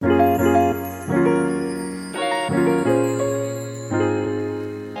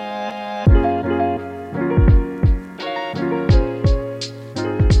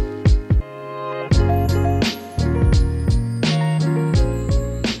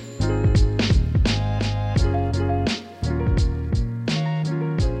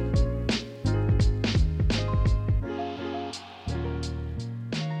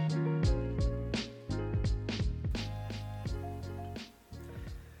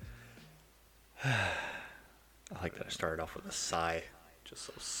I like that I started off with a sigh. Just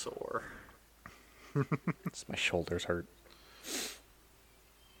so sore. Just my shoulders hurt.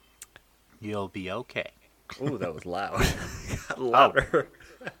 You'll be okay. Ooh, that was loud. Got Oh, louder.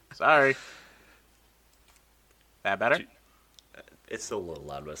 sorry. That better? It's still a little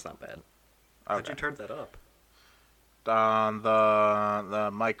loud, but it's not bad. How'd Okay. you turn that up? On the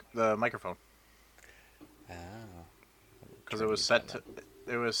microphone, Oh. because it was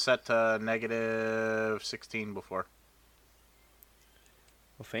set to negative 16 before.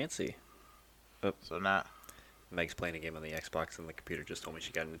 Well, fancy. Oh, So not. Meg's playing a game on the Xbox, and the computer just told me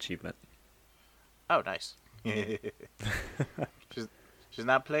she got an achievement. Oh, nice. she's she's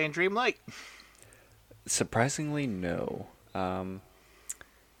not playing Dreamlight. Surprisingly, no.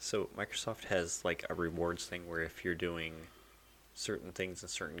 So Microsoft has like a rewards thing where if you're doing certain things in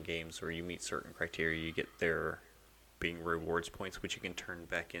certain games or you meet certain criteria, you get their being rewards points, which you can turn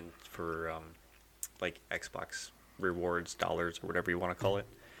back in for like Xbox rewards dollars or whatever you want to call it.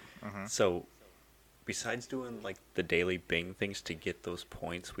 Mm-hmm. So besides doing like the daily Bing things to get those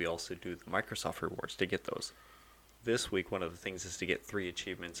points, we also do the Microsoft rewards to get those. This week, one of the things is to get 3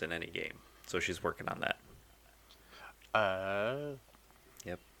 achievements in any game. So she's working on that.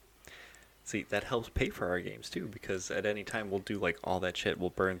 Yep. See, that helps pay for our games too, because at any time we'll do like all that shit.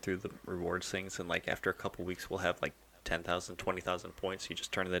 We'll burn through the rewards things, and like after a couple weeks, we'll have like 10,000, 20,000 points. You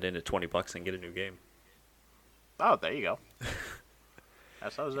just turn that into $20 and get a new game. Oh, there you go.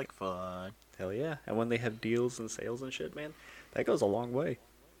 That sounds like fun. Hell yeah! And when they have deals and sales and shit, man, that goes a long way.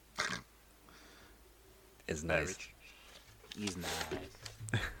 It's nice. He's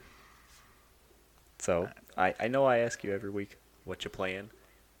nice. So I know I ask you every week what you playing,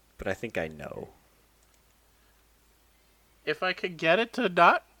 but I think I know. If I could get it to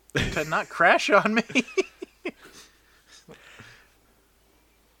not crash on me.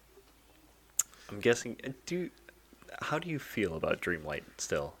 I'm guessing. How do you feel about Dreamlight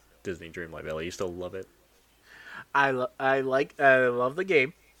still? Disney Dreamlight Valley. You still love it? I love the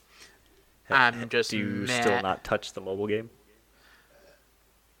game. I'm just Do you mad. still not touch the mobile game?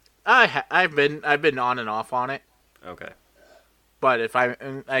 I've been on and off on it, Okay. but if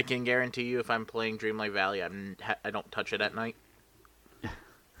I can guarantee you, if I'm playing Dreamlight Valley, I don't touch it at night.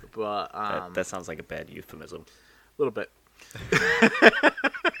 But That sounds like a bad euphemism. a little bit.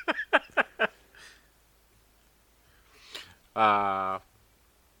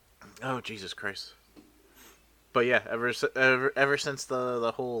 Oh Jesus Christ! But yeah, ever since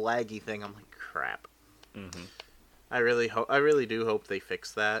the whole laggy thing, I'm like, crap. Mm-hmm. I really do hope they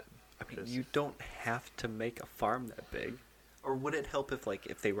fix that. I mean, you don't have to make a farm that big. Or would it help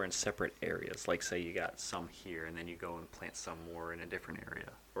if they were in separate areas? Like, say you got some here, and then you go and plant some more in a different area,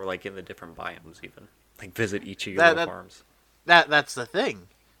 or like in the different biomes, even. Like visit each of your little farms. That's the thing.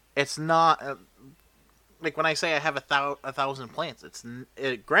 It's not like when I say I have a thousand plants.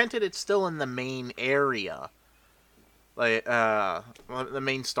 Granted, it's still in the main area, like the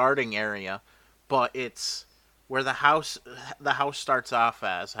main starting area, but it's where the house starts off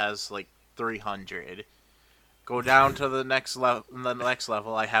has like 300. Go down to the next level. The next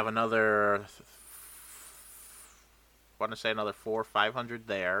level, I have another. Want to say another 400 or 500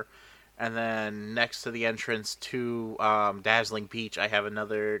 there, and then next to the entrance to Dazzling Beach, I have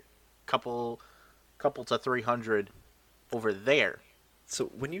another couple to 300 over there. So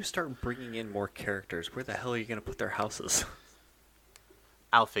when you start bringing in more characters, where the hell are you gonna put their houses?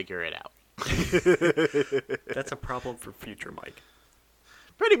 I'll figure it out. That's a problem for future Mike.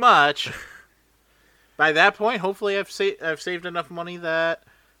 Pretty much. By that point, hopefully I've saved enough money that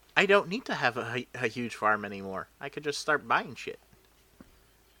I don't need to have a huge farm anymore. I could just start buying shit.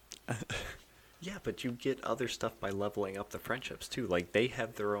 Yeah, but you get other stuff by leveling up the friendships too. Like they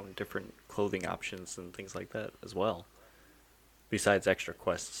have their own different clothing options and things like that as well. Besides extra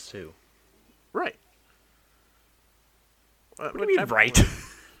quests too. Right. What do you mean, right?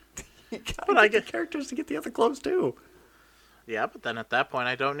 You gotta I get the characters to get the other clothes too. Yeah, but then at that point,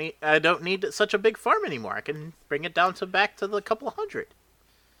 I don't need such a big farm anymore. I can bring it down to back to the couple hundred.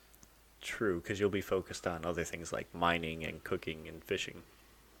 True, because you'll be focused on other things like mining and cooking and fishing.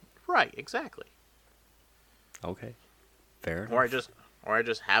 Right, exactly. Okay, fair enough. Or I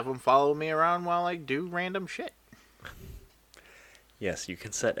just have them follow me around while I do random shit. Yes, you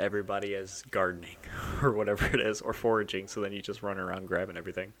can set everybody as gardening or whatever it is, or foraging, so then you just run around grabbing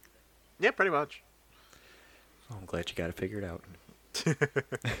everything. Yeah, pretty much. Oh, I'm glad you got it figured out.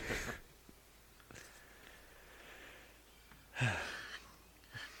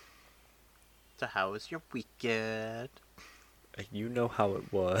 So how was your weekend? You know how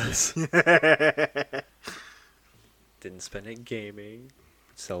it was. Didn't spend it gaming.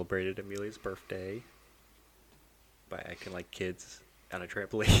 celebrated Amelia's birthday by acting like kids on a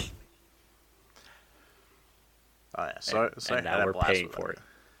trampoline. Oh yeah, so And now we're paying for it.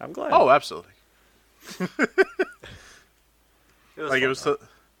 I'm glad. Oh, absolutely. It was Like fun,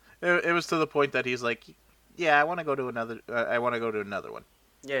 it was to the point that he's like, "Yeah, I want to go to another. I want to go to another one."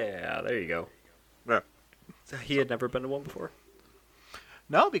 yeah, there you go. Yeah. So he had never been to one before?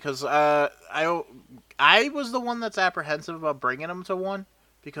 No, because I was the one that's apprehensive about bringing him to one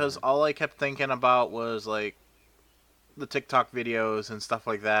because all I kept thinking about was like the TikTok videos and stuff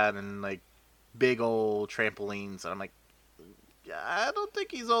like that, and like big old trampolines, and I'm like, yeah, I don't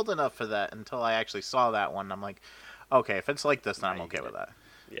think he's old enough for that until I actually saw that one. I'm like, okay, if it's like this, then I'm okay with that.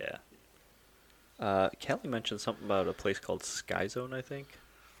 Yeah. Kelly mentioned something about a place called Sky Zone, I think.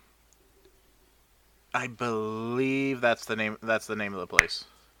 I believe that's the name. That's the name of the place.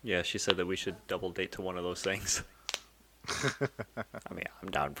 Yeah, she said that we should double date to one of those things. I mean,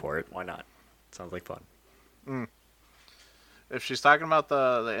 I'm down for it. Why not? Sounds like fun. If she's talking about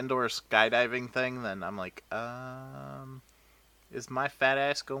the indoor skydiving thing, then I'm like, is my fat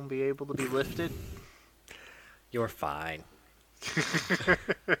ass gonna be able to be lifted? You're fine.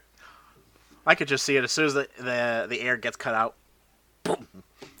 I could just see it as soon as the air gets cut out. Boom.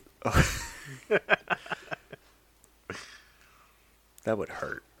 That would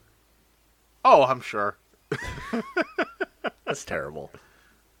hurt. Oh, I'm sure. That's terrible.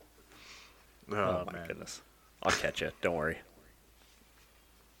 Oh, my man. goodness. I'll catch you. Don't worry.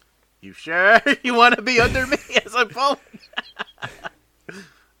 You sure you want to be under me as I'm falling?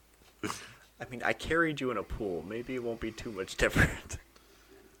 I mean, I carried you in a pool. Maybe it won't be too much different.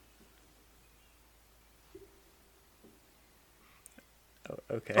 Oh,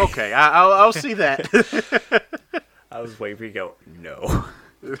 okay. Okay, I'll see that. I was waiting for you to go, no.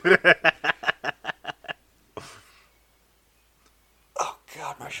 Oh,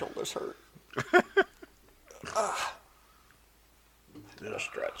 God, my shoulders hurt. I did a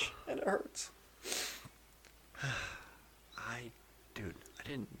stretch, and it hurts. Dude, I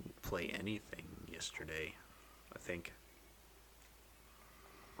didn't play anything yesterday, I think.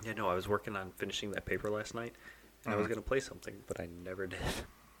 Yeah, no, I was working on finishing that paper last night, and I was going to play something, but I never did.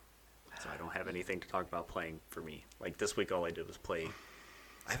 So I don't have anything to talk about playing for me. Like, this week all I did was play.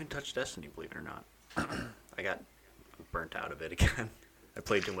 I haven't touched Destiny, believe it or not. I got burnt out of it again. I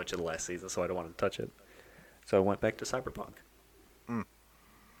played too much of the last season, so I don't want to touch it. So I went back to Cyberpunk.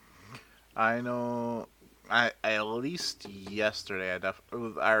 I know. I at least yesterday,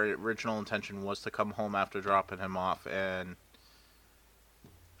 our original intention was to come home after dropping him off and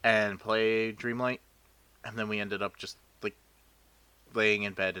play Dreamlight, and then we ended up just like laying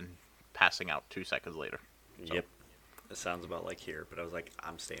in bed and passing out 2 seconds later. So. Yep. It sounds about like here, but I was like,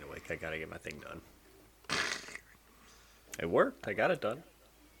 I'm staying awake. I gotta get my thing done. It worked. I got it done.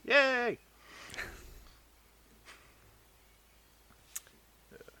 Yay!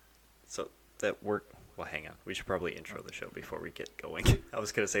 So that worked. Well, hang on. We should probably intro the show before we get going. I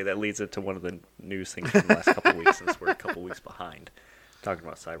was going to say that leads into one of the news things from the last couple weeks, since we're a couple weeks behind talking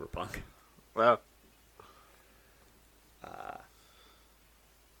about Cyberpunk. Well, I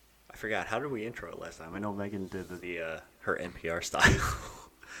forgot. How did we intro it last time? I know Megan did her NPR style,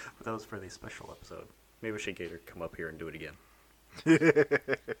 but that was for the special episode. Maybe we should get her to come up here and do it again.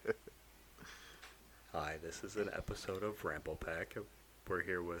 Hi, this is an episode of Ramble Pack. We're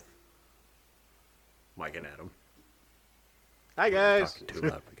here with Mike and Adam. hi We're guys. talking too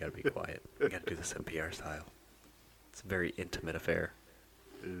loud. We gotta be quiet. We gotta do this NPR style. It's a very intimate affair.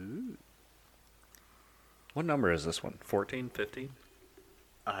 Ooh. What number is this one? 14? 15?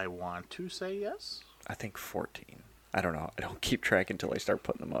 I want to say yes. I think 14. I don't know. I don't keep track until I start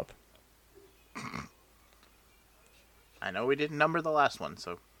putting them up. I know we didn't number the last one,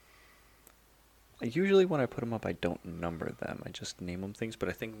 so Usually when I put them up, I don't number them. I just name them things, but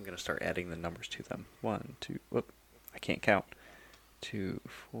I think I'm going to start adding the numbers to them. 1, 2, whoop, I can't count. 2,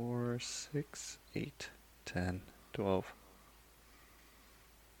 4, 6, 8, 10, 12.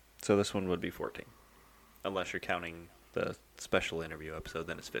 So this one would be 14. Unless you're counting the special interview episode,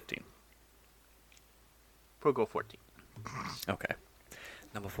 then it's 15. we'll go 14. Okay.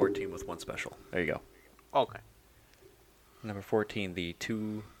 Number 14 with one special. There you go. Okay. Number 14, the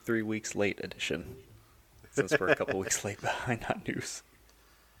 2-3 weeks late edition. Since we're a couple weeks late behind on news.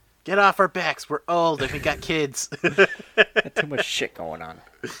 Get off our backs. We're old and we got kids. Got too much shit going on.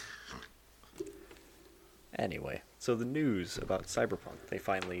 Anyway, so the news about Cyberpunk. They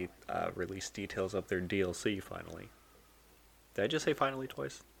finally released details of their DLC, finally. Did I just say finally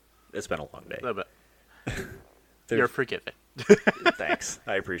twice? It's been a long day. A little bit. You're forgiven. Thanks.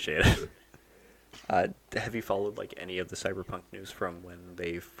 I appreciate it. Have you followed like any of the Cyberpunk news from when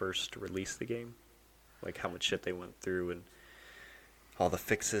they first released the game? Like how much shit they went through and all the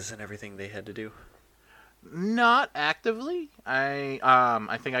fixes and everything they had to do? Not actively. I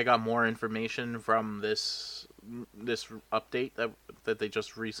think I got more information from this update that they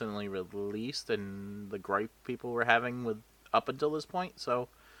just recently released and the gripe people were having with up until this point. So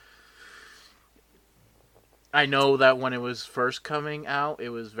I know that when it was first coming out, it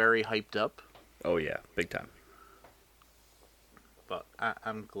was very hyped up. Oh yeah, big time. But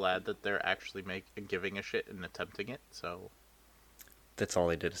I'm glad that they're actually giving a shit and attempting it. So That's all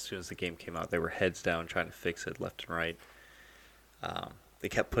they did as soon as the game came out. They were heads down trying to fix it left and right. They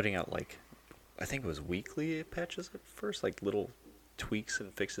kept putting out like, I think it was weekly patches at first, like little tweaks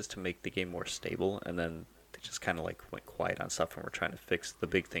and fixes to make the game more stable, and then they just kind of like went quiet on stuff and were trying to fix the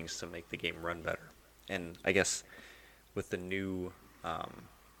big things to make the game run better. And I guess with the new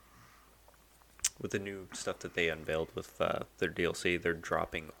stuff that they unveiled with their DLC, they're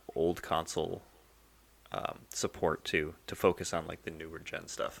dropping old console support to focus on like the newer gen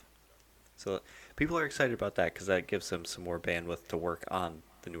stuff. So people are excited about that because that gives them some more bandwidth to work on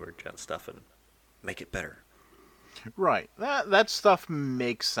the newer gen stuff and make it better. right, that stuff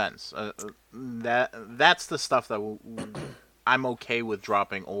makes sense. That's the stuff that I'm okay with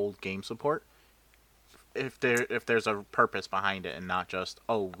dropping old game support if there's a purpose behind it and not just,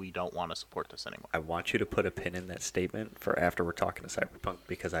 oh, we don't want to support this anymore. I want you to put a pin in that statement for after we're talking to Cyberpunk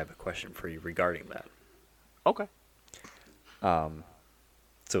because I have a question for you regarding that. Okay.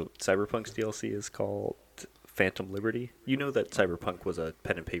 So Cyberpunk's DLC is called Phantom Liberty. You know that Cyberpunk was a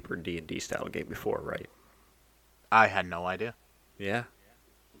pen and paper D&D style game before, right? I had no idea. Yeah.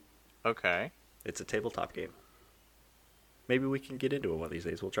 Okay. It's a tabletop game. Maybe we can get into it one of these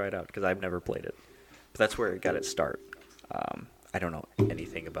days. We'll try it out because I've never played it. But that's where it got its start. I don't know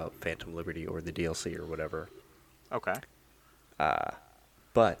anything about Phantom Liberty or the DLC or whatever. Okay.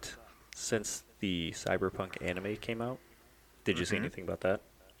 But since the Cyberpunk anime came out, did you see anything about that?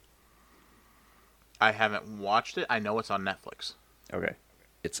 I haven't watched it. I know it's on Netflix. Okay.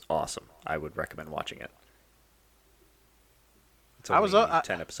 It's awesome. I would recommend watching it. It's I was only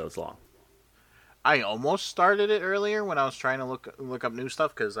 10 episodes long. I almost started it earlier when I was trying to look up new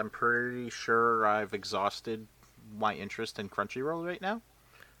stuff because I'm pretty sure I've exhausted my interest in Crunchyroll right now.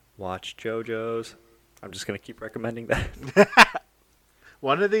 Watch JoJo's. I'm just going to keep recommending that.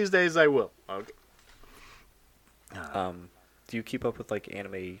 One of these days I will. Okay. Do you keep up with like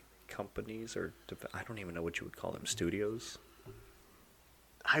anime companies or I don't even know what you would call them, studios?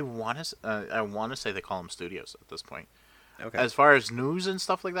 I want to say they call them studios at this point. Okay. As far as news and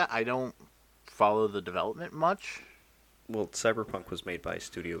stuff like that, I don't follow the development much. Well, Cyberpunk was made by not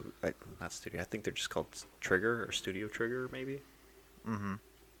Studio. I think they're just called Trigger or Studio Trigger, maybe. Mm-hmm.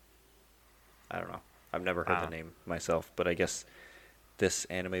 I don't know. I've never heard the name myself, but I guess this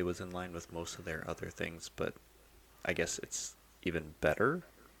anime was in line with most of their other things. But I guess it's even better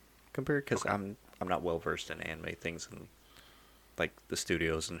compared because I'm not well versed in anime things and like the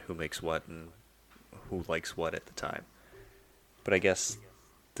studios and who makes what and who likes what at the time. But I guess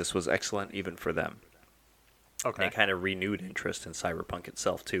this was excellent even for them. Okay. And it kind of renewed interest in Cyberpunk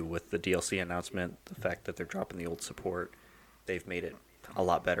itself, too, with the DLC announcement, the fact that they're dropping the old support. They've made it a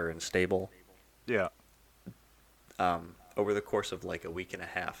lot better and stable. Yeah. Over the course of like a week and a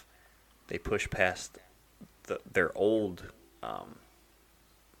half, they pushed past their old... I'm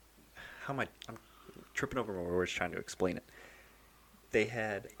tripping over my words trying to explain it. They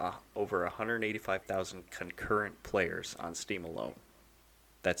had over 185,000 concurrent players on Steam alone.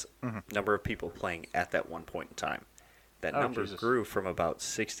 That's number of people playing at that one point in time. That number grew from about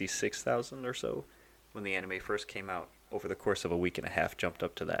 66,000 or so when the anime first came out. Over the course of a week and a half, jumped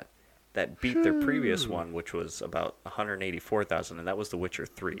up to that. That beat their previous one, which was about 184,000, and that was The Witcher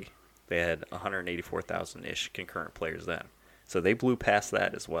 3. They had 184,000-ish concurrent players then. So they blew past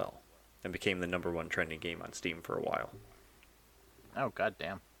that as well and became the number one trending game on Steam for a while. Oh,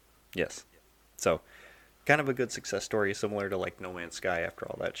 goddamn. Yes. So, kind of a good success story, similar to like No Man's Sky after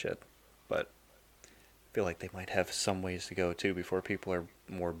all that shit. But I feel like they might have some ways to go too before people are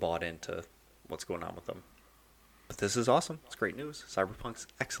more bought into what's going on with them. But this is awesome. It's great news. Cyberpunk's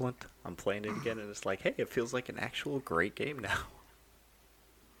excellent. I'm playing it again, and it's like, hey, it feels like an actual great game now.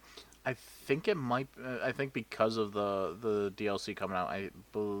 I think it might. I think because of the DLC coming out, I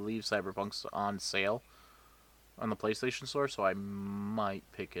believe Cyberpunk's on sale on the PlayStation Store, so I might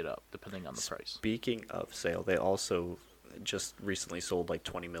pick it up depending on the price. Speaking of sale, they also just recently sold like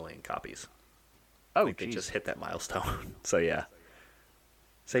 20 million copies. Oh, like they just hit that milestone. So yeah,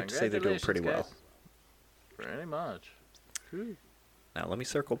 safe to say they're doing pretty well. Pretty much. Whew. Now, let me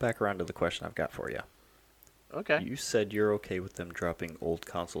circle back around to the question I've got for you. Okay. You said you're okay with them dropping old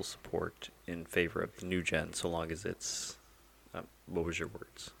console support in favor of the new gen, so long as it's. What was your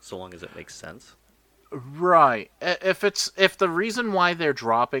words? So long as it makes sense. Right. If the reason why they're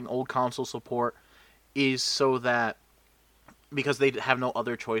dropping old console support is so that because they have no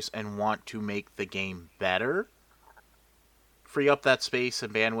other choice and want to make the game better, free up that space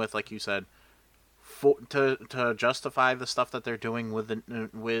and bandwidth, like you said, to justify the stuff that they're doing with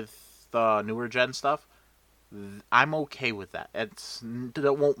the newer gen stuff. I'm okay with that. It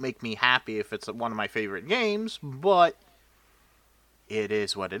won't make me happy if it's one of my favorite games, but it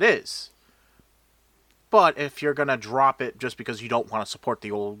is what it is. But if you're gonna drop it just because you don't want to support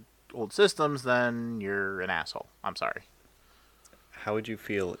the old systems, then you're an asshole. I'm sorry. How would you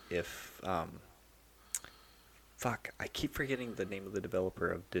feel if fuck, I keep forgetting the name of the developer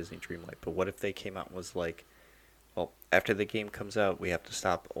of Disney Dreamlight, but what if they came out and was like, well, after the game comes out, we have to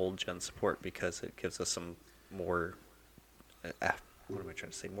stop old gen support because it gives us some more what am I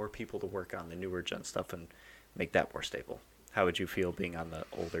trying to say? More people to work on the newer gen stuff and make that more stable. How would you feel being on the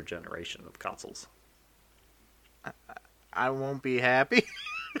older generation of consoles? I won't be happy.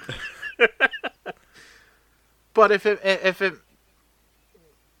 But if it,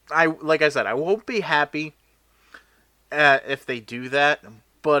 I like I said, I won't be happy if they do that.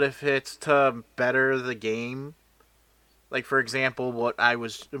 But if it's to better the game, like for example, what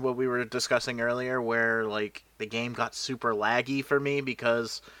we were discussing earlier, where like the game got super laggy for me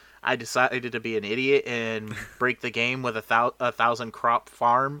because I decided to be an idiot and break the game with a thousand crop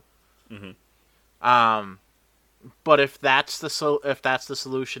farm. Mm-hmm. But if that's the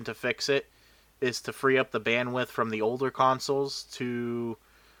solution to fix it, is to free up the bandwidth from the older consoles to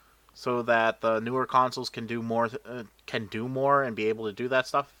so that the newer consoles can do more and be able to do that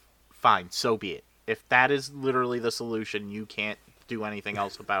stuff, fine, so be it. If that is literally the solution, you can't do anything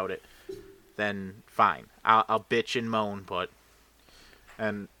else about it, then fine. I'll bitch and moan,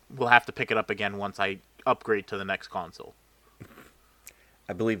 and we'll have to pick it up again once I upgrade to the next console.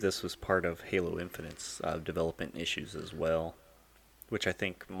 I believe this was part of Halo Infinite's development issues as well, which I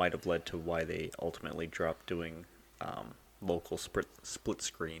think might have led to why they ultimately dropped doing local split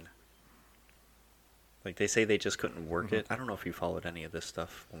screen. Like they say they just couldn't work it. I don't know if you followed any of this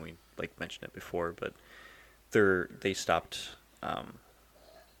stuff when we like mentioned it before, but they stopped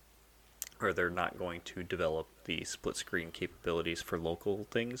or they're not going to develop the split screen capabilities for local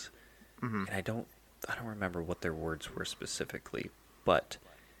things. Mm-hmm. And I don't remember what their words were specifically, but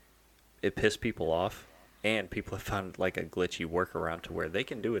it pissed people off, and people have found like a glitchy workaround to where they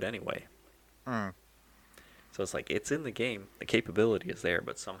can do it anyway. Mm. So it's like, it's in the game, the capability is there,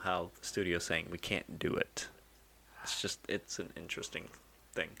 but somehow the studio's saying we can't do it. It's an interesting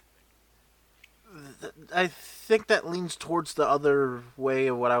thing. I think that leans towards the other way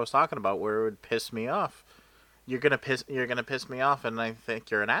of what I was talking about, where it would piss me off. You're gonna piss me off, and I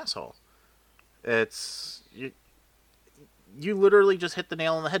think you're an asshole. It's you literally just hit the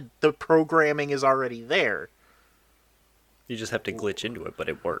nail on the head. The programming is already there. You just have to glitch into it, but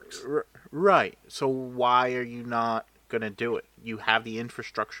it works. Right. So why are you not going to do it? You have the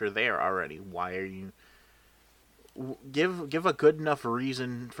infrastructure there already. Why are you... Give a good enough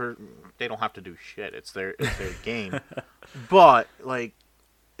reason for... They don't have to do shit. It's their game. But, like,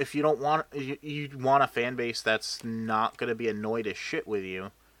 if you don't want... You want a fan base that's not going to be annoyed as shit with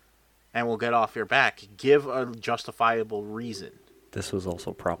you and will get off your back, give a justifiable reason. This was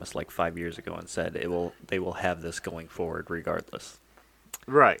also promised like 5 years ago and said they will have this going forward regardless.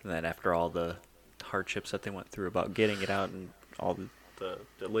 Right. And then after all the hardships that they went through about getting it out and all the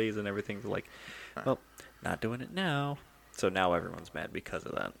delays and everything, they're like, well, not doing it now. So now everyone's mad because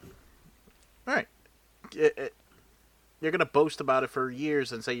of that. All right. You're going to boast about it for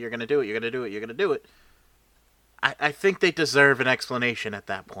years and say you're going to do it, you're going to do it, you're going to do it. I think they deserve an explanation at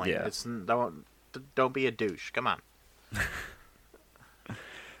that point. Yeah. Don't be a douche. Come on.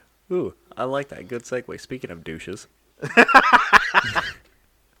 Ooh, I like that. Good segue. Speaking of douches.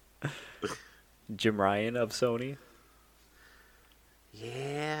 Jim Ryan of Sony.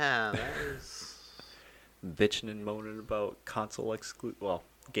 Yeah, that is... Bitching and moaning about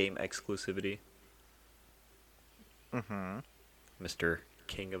game exclusivity. Mm-hmm. Mr.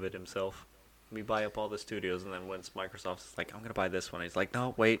 King of it himself. We buy up all the studios, and then once Microsoft's like, I'm going to buy this one, he's like,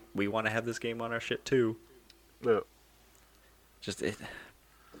 no, wait, we want to have this game on our shit too. Yeah.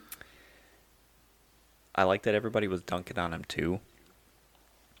 I like that everybody was dunking on him too.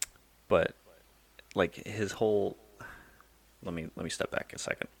 But like his whole let me step back a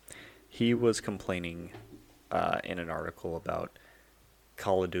second. He was complaining in an article about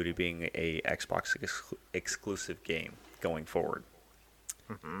Call of Duty being a Xbox exclusive game going forward.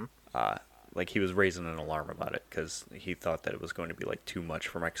 Mm-hmm. Like he was raising an alarm about it because he thought that it was going to be like too much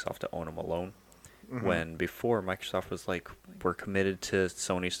for Microsoft to own them alone. Mm-hmm. When before Microsoft was like, we're committed to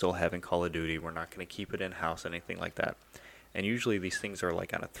Sony still having Call of Duty. We're not going to keep it in house, anything like that. And usually these things are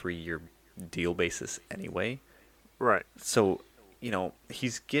like on a 3-year deal basis anyway. Right. So,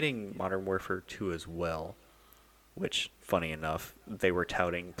 he's getting Modern Warfare 2 as well, which, funny enough, they were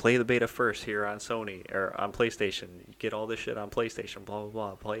touting, play the beta first here on Sony, or on PlayStation. Get all this shit on PlayStation, blah, blah,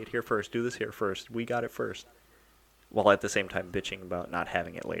 blah. Play it here first, do this here first. We got it first. While at the same time bitching about not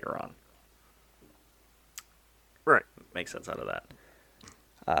having it later on. Right. Makes sense out of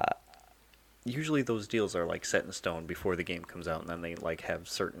that. Usually those deals are like set in stone before the game comes out, and then they like have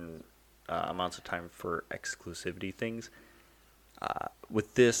certain amounts of time for exclusivity things.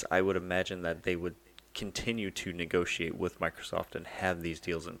 With this, I would imagine that they would continue to negotiate with Microsoft and have these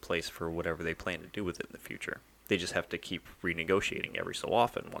deals in place for whatever they plan to do with it in the future. They just have to keep renegotiating every so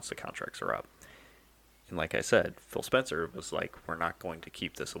often once the contracts are up. And like I said, Phil Spencer was like, we're not going to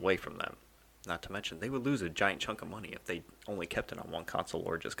keep this away from them. Not to mention, they would lose a giant chunk of money if they only kept it on one console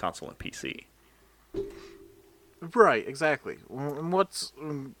or just console and PC. Right. Exactly.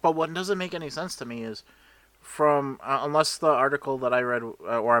 But what doesn't make any sense to me is from unless the article that I read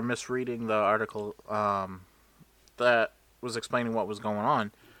or I'm misreading the article that was explaining what was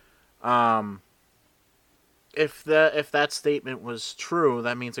going on. If that statement was true,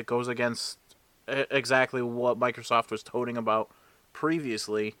 that means it goes against exactly what Microsoft was toting about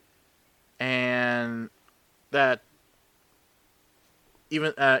previously, and that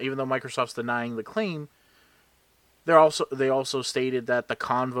even though Microsoft's denying the claim, they also stated that the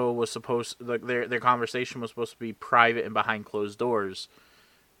convo was their conversation was supposed to be private and behind closed doors,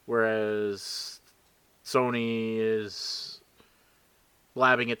 whereas Sony is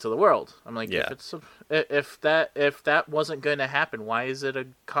blabbing it to the world. I'm like, Yeah. if that wasn't going to happen, why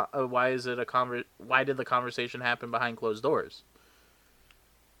did the conversation happen behind closed doors?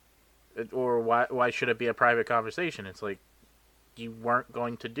 Or why should it be a private conversation? It's like, you weren't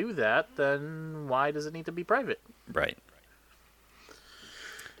going to do that, then why does it need to be private? Right.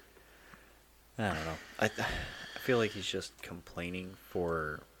 I don't know. I feel like he's just complaining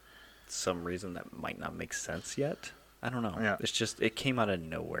for some reason that might not make sense yet. I don't know. Yeah. It's just, it came out of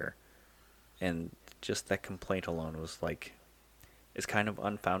nowhere. And just that complaint alone was like, is kind of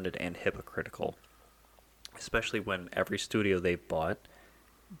unfounded and hypocritical. Especially when every studio they've bought,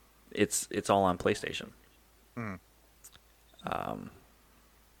 it's all on PlayStation. Mm.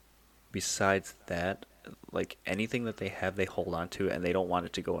 Besides that, like anything that they have, they hold on to, and they don't want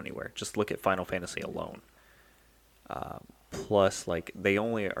it to go anywhere. Just look at Final Fantasy alone. Plus, like, they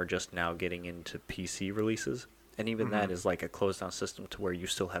only are just now getting into PC releases, and even that is like a closed-down system to where you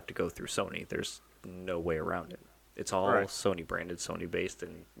still have to go through Sony. There's no way around it. It's all Right. Sony branded, Sony based,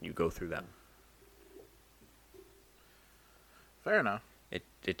 and you go through them. Fair enough.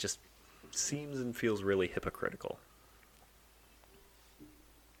 It just seems and feels really hypocritical.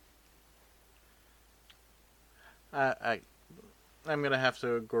 I'm gonna have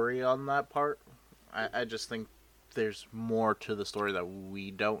to agree on that part. I just think there's more to the story that we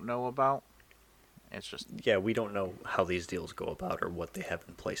don't know about. It's just Yeah, we don't know how these deals go about or what they have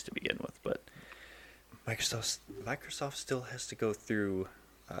in place to begin with, but Microsoft still has to go through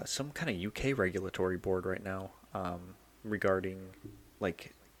some kind of UK regulatory board right now regarding,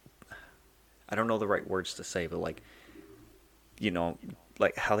 like, I don't know the right words to say, but like,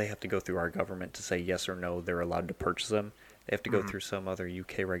 like how they have to go through our government to say yes or no they're allowed to purchase them. They have to go through some other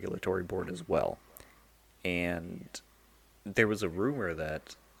UK regulatory board as well. And there was a rumor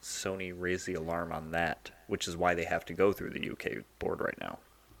that Sony raised the alarm on that, which is why they have to go through the UK board right now.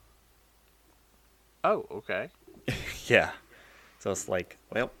 oh, okay. Yeah. So it's like,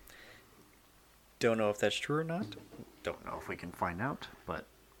 well, don't know if that's true or not. Don't know if we can find out, but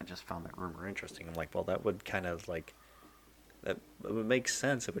I just found that rumor interesting. I'm like, well, that would kind of like, that it would make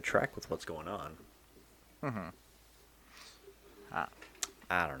sense. It would track with what's going on. Mm-hmm.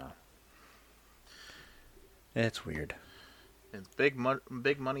 I don't know. It's weird. It's big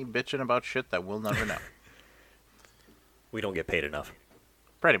money bitching about shit that we'll never know. We don't get paid enough.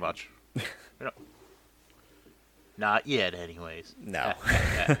 Pretty much. Not yet, anyways. No.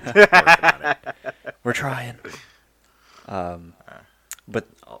 Working on it. We're trying. But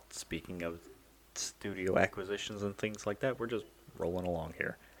speaking of studio acquisitions and things like that, we're just rolling along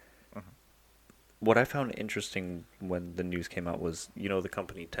here. What I found interesting when the news came out was, the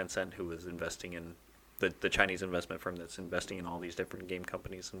company Tencent, who was investing in the Chinese investment firm that's investing in all these different game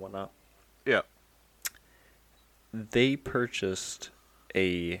companies and whatnot. Yeah. They purchased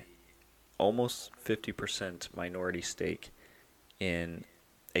a almost 50% minority stake in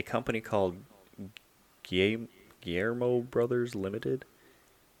a company called Guillermo Brothers Limited,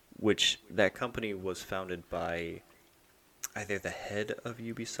 which that company was founded by either the head of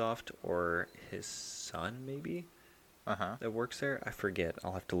Ubisoft or his son, maybe, Uh-huh. that works there. I forget.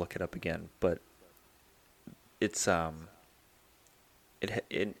 I'll have to look it up again. But it's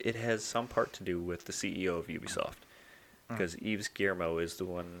it has some part to do with the CEO of Ubisoft, because Yves Guillermo is the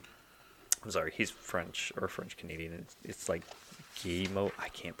one. I'm sorry, he's French or French Canadian. It's like Guillermo. I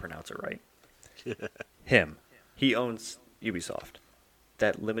can't pronounce it right. Him. He owns Ubisoft.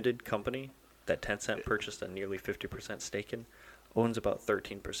 That limited company that Tencent purchased a nearly 50% stake in owns about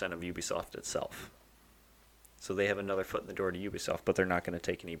 13% of Ubisoft itself. So they have another foot in the door to Ubisoft, but they're not going to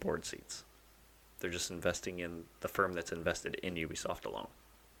take any board seats. They're just investing in the firm that's invested in Ubisoft alone.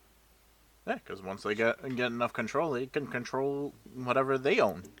 Yeah, because once they get enough control, they can control whatever they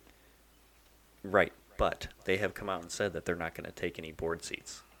own. Right, but they have come out and said that they're not going to take any board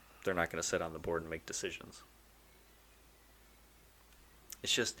seats. They're not going to sit on the board and make decisions.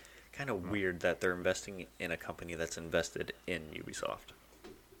 It's just kind of weird that they're investing in a company that's invested in Ubisoft.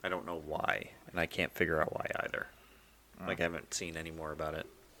 I don't know why, and I can't figure out why either. Like, I haven't seen any more about it.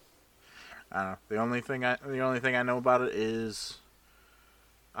 I don't know. The only thing I know about it is,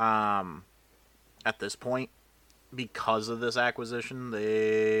 at this point, because of this acquisition,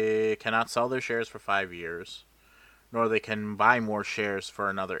 they cannot sell their shares for 5 years, nor they can buy more shares for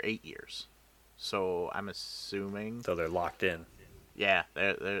another 8 years. So I'm assuming. So they're locked in. Yeah,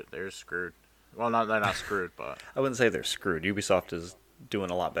 they're screwed. Well, they're not screwed, but I wouldn't say they're screwed. Ubisoft is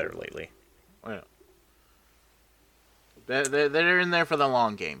doing a lot better lately. yeah. They're in there for the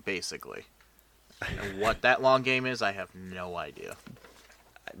long game, basically. And what that long game is, I have no idea.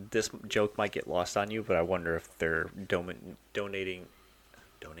 This joke might get lost on you, but I wonder if they're donating?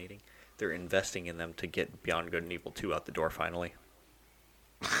 They're investing in them to get Beyond Good and Evil 2 out the door finally.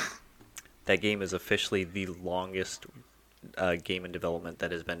 That game is officially the longest game in development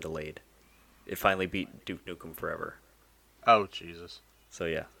that has been delayed. It finally beat Duke Nukem Forever. Oh, Jesus. So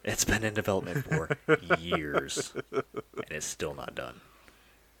yeah, it's been in development for years, and it's still not done.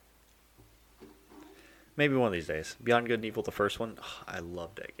 Maybe one of these days. Beyond Good and Evil, the first one, I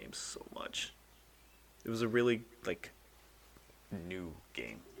loved that game so much. It was a really, new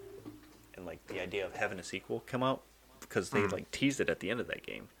game. And, the idea of having a sequel come out, because they, teased it at the end of that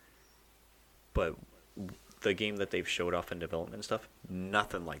game. But the game that they've showed off in development and stuff,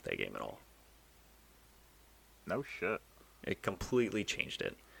 nothing like that game at all. No shit. It completely changed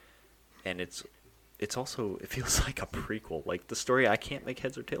it. And it's also, it feels like a prequel. Like, the story, I can't make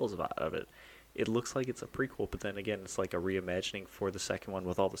heads or tails out of it. It looks like it's a prequel, but then again, it's like a reimagining for the second one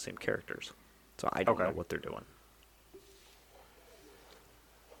with all the same characters. So I don't know what they're doing.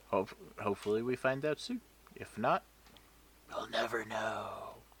 Hopefully we find out soon. If not, we'll never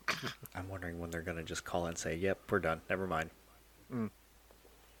know. I'm wondering when they're going to just call and say, yep, we're done. Never mind.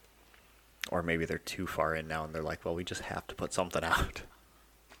 Or maybe they're too far in now and they're like, well, we just have to put something out.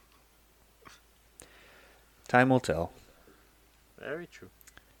 Time will tell. Very true.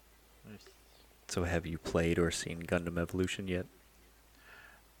 So have you played or seen Gundam Evolution yet?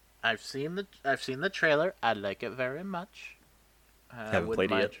 I've seen the trailer. I like it very much. Haven't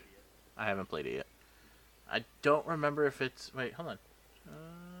played it yet? I haven't played it yet. I don't remember if it's... Wait, hold on.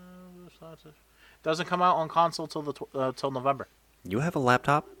 It doesn't come out on console till November. You have a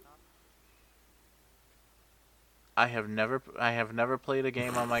laptop? I have never played a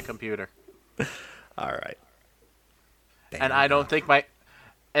game on my computer. All right. And I don't think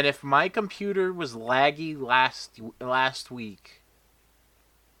and if my computer was laggy last week,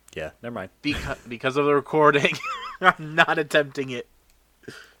 yeah, never mind. Because of the recording, I'm not attempting it.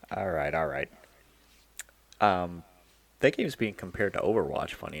 All right. That game's being compared to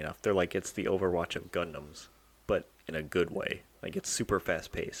Overwatch, funny enough. They're like, it's the Overwatch of Gundams, but in a good way. Like, it's super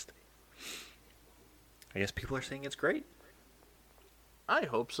fast-paced. I guess people are saying it's great. I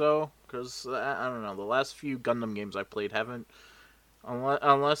hope so, because, I don't know, the last few Gundam games I've played haven't,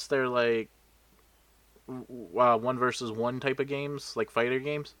 unless they're like 1-versus-1 type of games, like fighter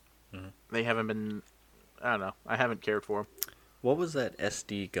games, they haven't been, I don't know, I haven't cared for them. What was that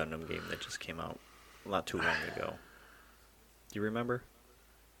SD Gundam game that just came out not too long ago? Do you remember?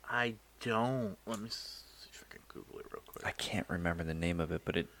 I don't. Let me see if I can Google it real quick. I can't remember the name of it,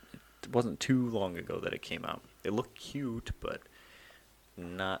 but it wasn't too long ago that it came out. It looked cute, but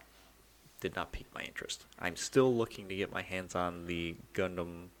did not pique my interest. I'm still looking to get my hands on the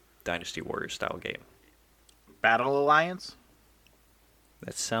Gundam Dynasty Warriors style game. Battle Alliance?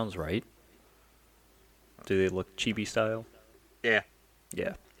 That sounds right. Do they look chibi style? Yeah.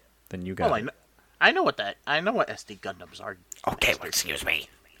 Yeah. Then you got it. I know what SD Gundams are. Okay, well, excuse me.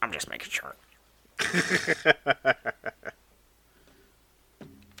 I'm just making sure.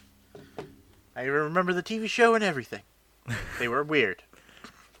 I remember the TV show and everything. They were weird.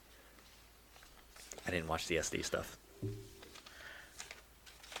 I didn't watch the SD stuff.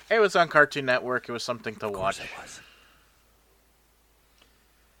 It was on Cartoon Network. It was something to watch. Of course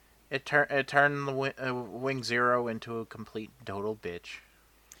it was. It turned the Wing Zero into a complete total bitch.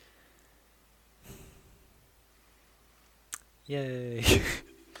 Yay.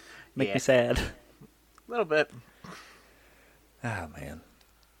 Make Yeah. me sad. A little bit. Oh, man.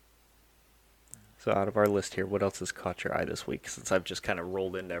 So out of our list here, what else has caught your eye this week, since I've just kind of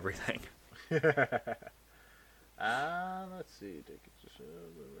rolled into everything? Let's see.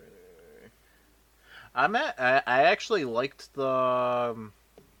 I actually liked the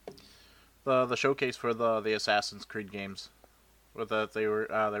showcase for the Assassin's Creed games. With that they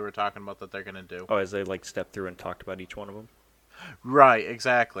were talking about that they're gonna do. Oh, as they like stepped through and talked about each one of them? Right,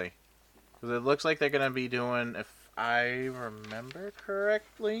 exactly. Because it looks like they're gonna be doing, if I remember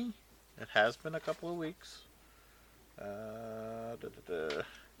correctly, it has been a couple of weeks.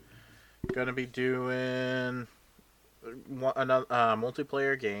 Gonna be doing another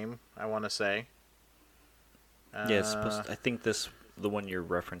multiplayer game, I want to say. Yeah, it's supposed I think the one you're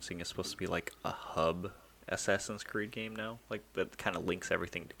referencing is supposed to be like a hub Assassin's Creed game now, like that kind of links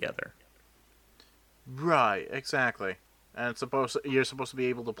everything together. Right, exactly. And you're supposed to be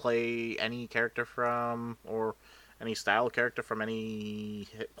able to play any character from, or any style of character from any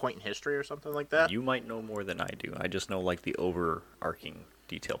point in history or something like that. You might know more than I do. I just know like the overarching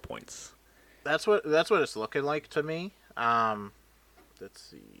detail points. That's what it's looking like to me. Let's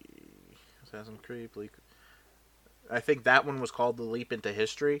see, Assassin's Creed. I think that one was called The Leap into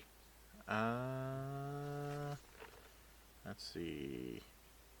History. Let's see.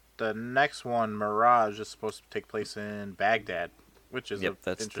 The next one, Mirage, is supposed to take place in Baghdad, which is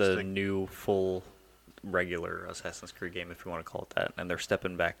that's interesting. the new full regular Assassin's Creed game, if you want to call it that, and they're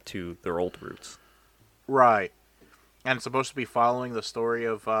stepping back to their old roots. Right. And it's supposed to be following the story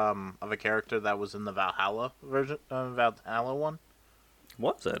of a character that was in the Valhalla version, Valhalla one.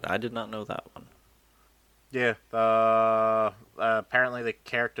 Was it? I did not know that one. Yeah. Apparently the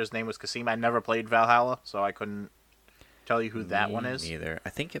character's name was Kasim. I never played Valhalla, so I couldn't tell you who that one is. Neither.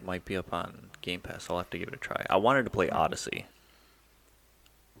 I think it might be up on Game Pass. I'll have to give it a try. I wanted to play Odyssey.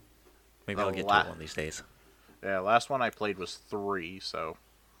 Maybe I'll get to it one of these days. Yeah, last one I played was 3, so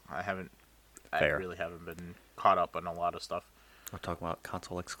Fair. I really haven't been caught up on a lot of stuff. We're talking about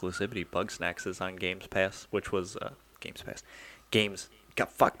console exclusivity. Bugsnax is on Games Pass, which was Games Pass. Game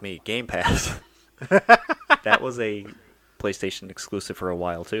Pass. That was a PlayStation exclusive for a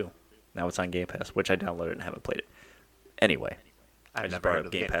while too. Now it's on Game Pass, which I downloaded and haven't played it. Anyway, I just brought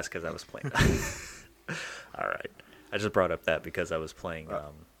up Game Pass because I was playing. All right, I just brought up that because I was playing,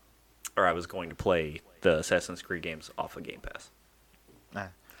 or I was going to play the Assassin's Creed games off of Game Pass.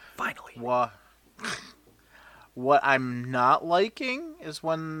 Finally. What I'm not liking is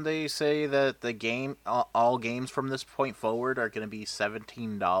when they say that all games from this point forward are going to be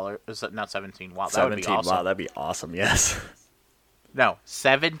 $17. Is that not 17? Wow, that would be awesome. Wow, that'd be awesome. Yes. No,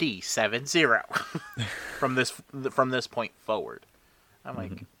 70 from this point forward. I'm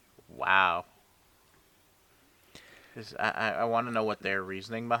like, wow. I want to know what their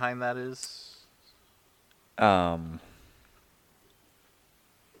reasoning behind that is. God,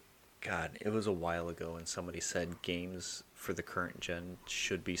 it was a while ago, and somebody said games for the current gen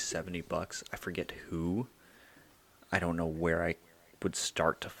should be $70. I forget who. I don't know where I would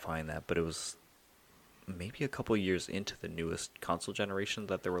start to find that, but it was maybe a couple years into the newest console generation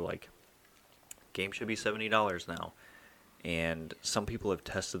that they were like, game should be $70 now. And some people have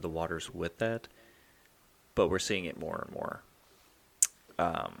tested the waters with that, but we're seeing it more and more.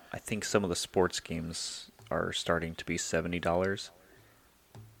 I think some of the sports games are starting to be $70.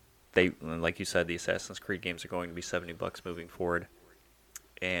 They, like you said, the Assassin's Creed games are going to be $70 moving forward.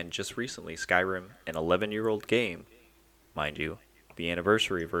 And just recently, Skyrim, an 11-year-old game, mind you, the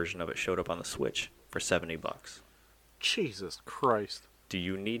anniversary version of it showed up on the Switch for $70. Jesus Christ. Do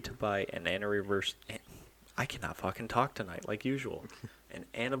you need to buy an anniversary? I cannot fucking talk tonight, like usual. An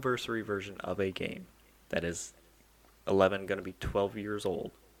anniversary version of a game that is 11, going to be 12 years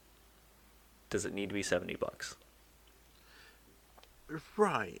old. Does it need to be $70?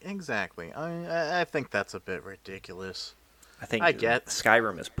 Right, exactly. I think that's a bit ridiculous. I get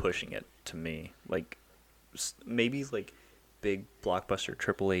Skyrim is pushing it to me. Like maybe like big blockbuster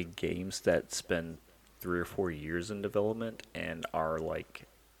AAA games that spend 3 or 4 years in development and are like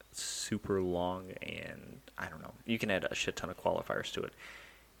super long, and I don't know. You can add a shit ton of qualifiers to it.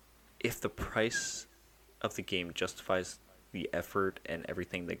 If the price of the game justifies the effort and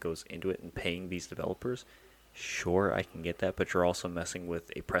everything that goes into it and paying these developers, sure, I can get that, but you're also messing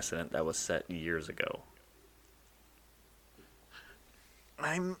with a precedent that was set years ago.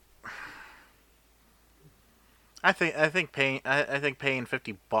 I'm. I think paying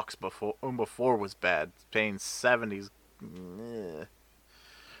 $50 before was bad. Paying 70s.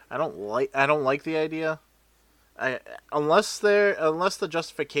 I don't like the idea. Unless the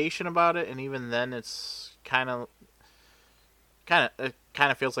justification about it, and even then it's it kind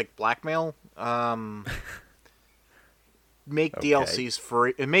of feels like blackmail. Make Okay. DLCs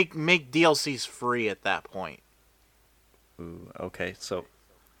free. Make DLCs free at that point. Ooh, okay, so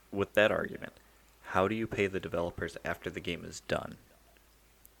with that argument, how do you pay the developers after the game is done?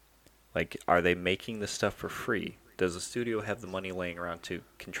 Like, are they making the stuff for free? Does the studio have the money laying around to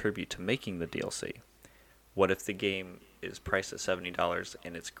contribute to making the DLC? What if the game is priced at $70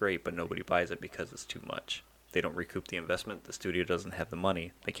 and it's great, but nobody buys it because it's too much? They don't recoup the investment, the studio doesn't have the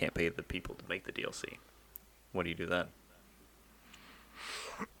money, they can't pay the people to make the DLC. What do you do then?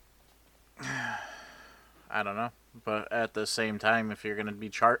 I don't know, but at the same time, if you're gonna be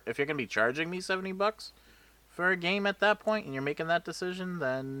charging me $70 for a game at that point, and you're making that decision,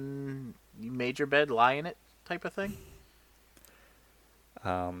 then you made your bed, lie in it, type of thing.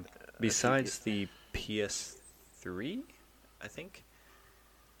 Besides the PS3, I think.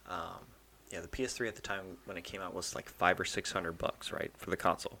 Yeah, the PS3 at the time when it came out was like $500 or $600, right, for the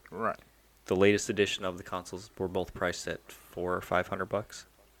console. Right. The latest edition of the consoles were both priced at $400 or $500.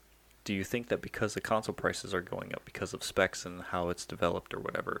 Do you think that because the console prices are going up because of specs and how it's developed or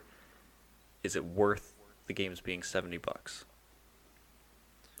whatever, is it worth the games being $70?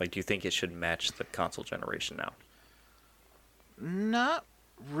 Like, do you think it should match the console generation now? Not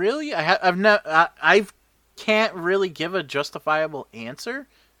really. I can't really give a justifiable answer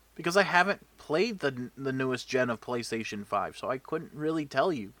because I haven't played the newest gen of PlayStation 5, so I couldn't really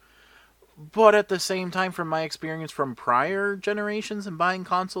tell you. But at the same time, from my experience from prior generations and buying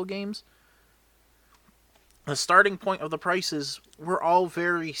console games, the starting point of the prices were all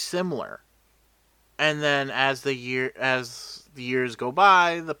very similar. And then as the years go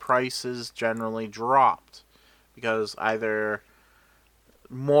by, the prices generally dropped because either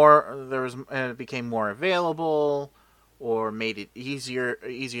it became more available, or made it easier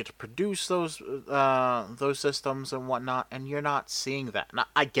to produce those systems and whatnot. And you're not seeing that. Now,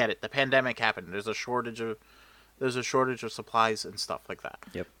 I get it. The pandemic happened. There's a shortage of supplies and stuff like that.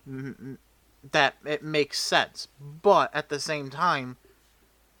 Yep. That it makes sense, but at the same time,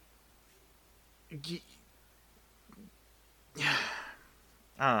 I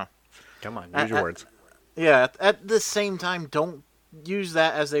don't know. Come on, use your words. Yeah, at the same time, don't use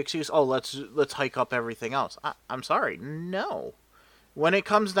that as the excuse. Oh, let's hike up everything else. I'm sorry, no.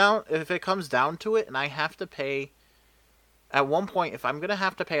 If it comes down to it, and I have to pay, at one point, if I'm gonna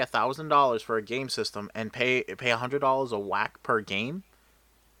have to pay $1,000 for a game system and pay $100 a whack per game,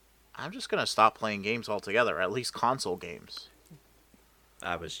 I'm just gonna stop playing games altogether. At least console games.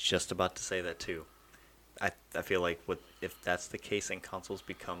 I was just about to say that too. I feel like if that's the case and consoles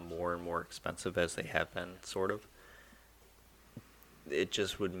become more and more expensive as they have been, sort of, it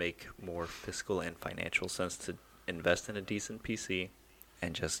just would make more fiscal and financial sense to invest in a decent PC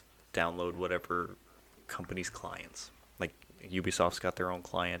and just download whatever company's clients. Like Ubisoft's got their own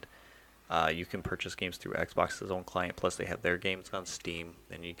client. You can purchase games through Xbox's own client, plus they have their games on Steam.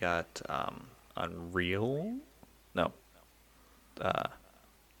 Then you got Unreal? No. The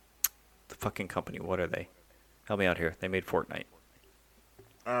fucking company, what are they? Help me out here. They made Fortnite.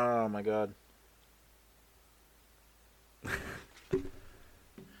 Oh my god.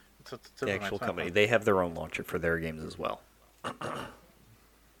 The actual company. They have their own launcher for their games as well.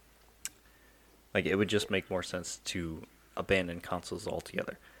 Like, it would just make more sense to abandon consoles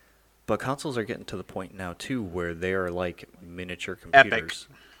altogether. But consoles are getting to the point now, too, where they are like miniature computers.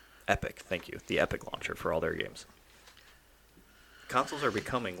 Epic, thank you. The Epic launcher for all their games. Consoles are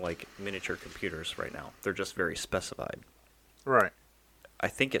becoming like miniature computers right now. They're just very specified. Right. I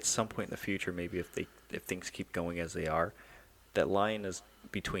think at some point in the future, maybe if things keep going as they are, that line is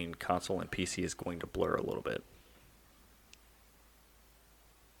between console and PC is going to blur a little bit.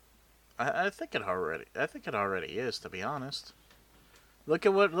 I think it already is, to be honest. Look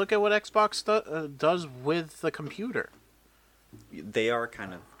at what Xbox does with the computer. They are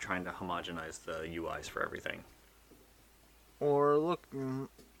kind of trying to homogenize the UIs for everything. Or look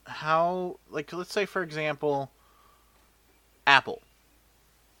how, like, let's say for example, Apple.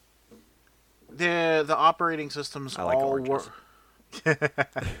 The operating systems I like all oranges. work.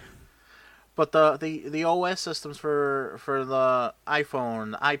 But the OS systems for the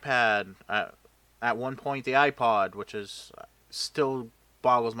iPhone, iPad, at one point the iPod, which is still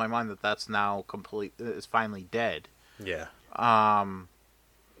boggles my mind that that's now is finally dead. Yeah.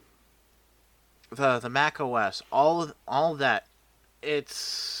 The Mac OS, all that, they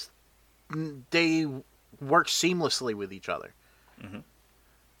work seamlessly with each other. Mm-hmm.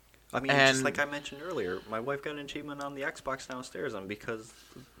 I mean, just like I mentioned earlier, my wife got an achievement on the Xbox downstairs, and because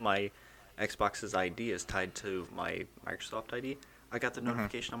my Xbox's ID is tied to my Microsoft ID, I got the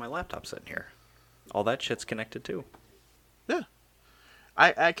notification on my laptop sitting here. All that shit's connected too. Yeah,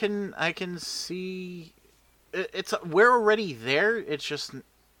 I can see it's we're already there. It's just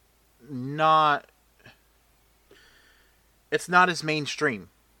not. It's not as mainstream,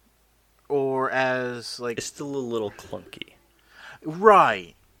 or as like. It's still a little clunky.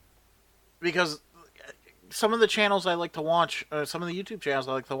 Right. Because some of the channels I like to watch, some of the YouTube channels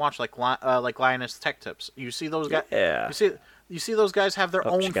I like to watch, like Linus Tech Tips. You see those guys? Yeah. You see those guys have their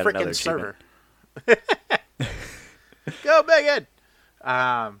own freaking server. Go Megan!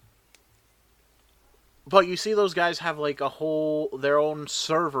 But you see those guys have like their own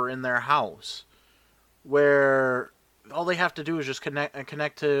server in their house, where all they have to do is just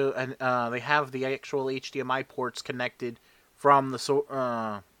connect to, and they have the actual HDMI ports connected from the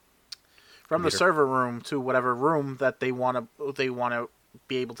server room to whatever room that they want to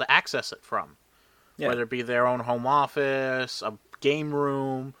be able to access it from, whether it be their own home office, a game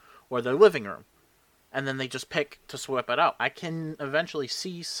room, or their living room, and then they just pick to swap it out. I can eventually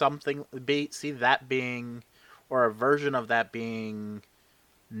see that being, or a version of that being,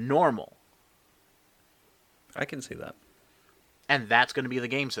 normal. I can see that, and that's going to be the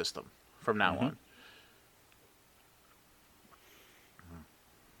game system from now on.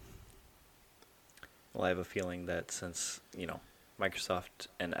 Well, I have a feeling that since, Microsoft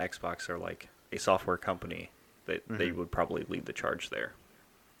and Xbox are like a software company, that they would probably lead the charge there.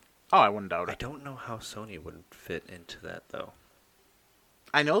 Oh, I wouldn't doubt it. I don't know how Sony would fit into that though.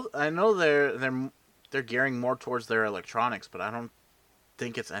 I know they're gearing more towards their electronics, but I don't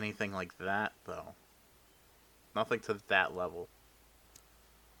think it's anything like that though. Nothing to that level.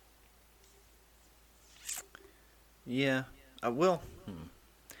 Yeah.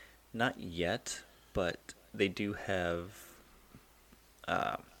 Not yet. But they do have,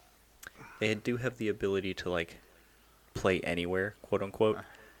 the ability to like play anywhere, quote unquote.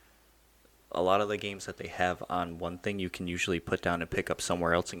 A lot of the games that they have on one thing, you can usually put down and pick up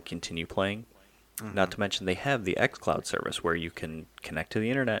somewhere else and continue playing. Not to mention they have the xCloud service where you can connect to the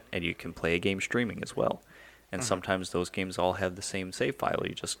internet and you can play a game streaming as well. And sometimes those games all have the same save file.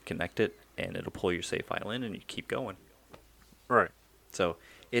 You just connect it and it'll pull your save file in and you keep going. Right. So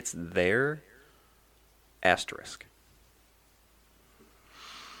it's there. Asterisk.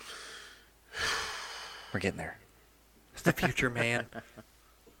 We're getting there. It's the future, man.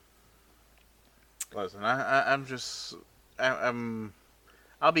 Listen,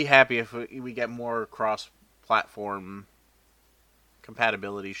 I'll be happy if we get more cross-platform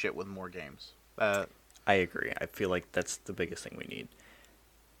compatibility shit with more games. I agree. I feel like that's the biggest thing we need.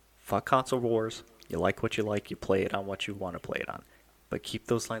 Fuck console wars. You like what you like. You play it on what you want to play it on. But keep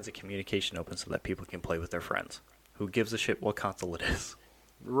those lines of communication open so that people can play with their friends. Who gives a shit what console it is?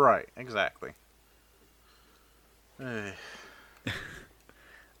 Right, exactly.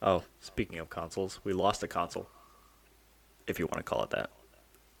 Oh, speaking of consoles, we lost a console. If you want to call it that.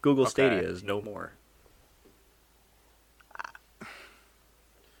 Google Stadia is no more.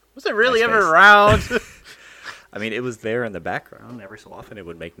 Was it really ever around? I mean, it was there in the background. Every so often it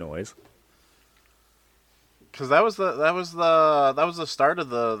would make noise. Because that was the start of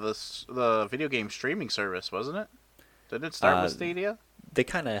the video game streaming service, wasn't it? Did it start with Stadia? They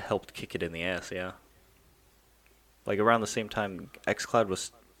kind of helped kick it in the ass, yeah. Like around the same time xCloud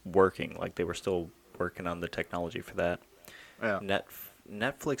was working, like they were still working on the technology for that. Yeah.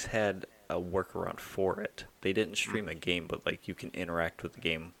 Netflix had a workaround for it. They didn't stream a game, but like you can interact with the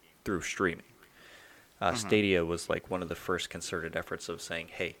game through streaming. Stadia was like one of the first concerted efforts of saying,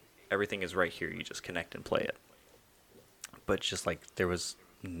 hey, everything is right here. You just connect and play it. But just like there was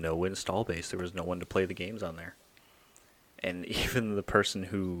no install base. There was no one to play the games on there. And even the person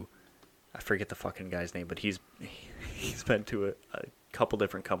who, I forget the fucking guy's name, but he's been to a couple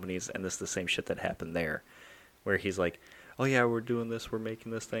different companies, and this is the same shit that happened there. Where he's like, oh yeah, we're doing this. We're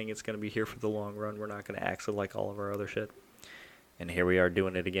making this thing. It's going to be here for the long run. We're not going to axe it like all of our other shit. And here we are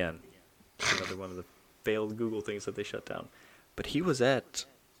doing it again. Another one of the failed Google things that they shut down. But he was at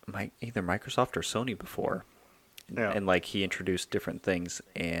either Microsoft or Sony before. Yeah. And like he introduced different things,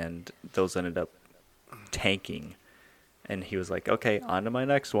 and those ended up tanking. And he was like, okay, on to my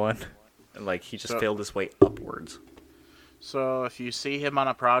next one. And like he just failed his way upwards. So if you see him on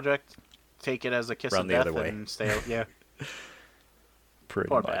a project, take it as a kiss Run of the death other way. and stay. Yeah, Pretty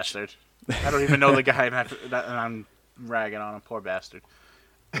poor much. bastard. I don't even know the guy, and I'm ragging on him. Poor bastard.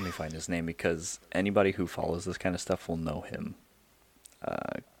 Let me find his name because anybody who follows this kind of stuff will know him.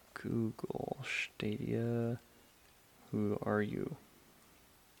 Google Stadia. Who are you?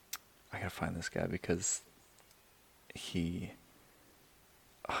 I gotta find this guy because he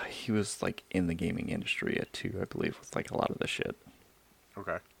was like in the gaming industry too, I believe, with like a lot of the shit.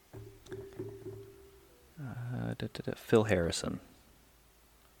 Okay. Phil Harrison.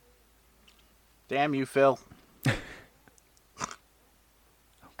 Damn you, Phil. Oh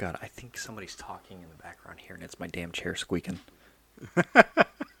God, I think somebody's talking in the background here, and it's my damn chair squeaking.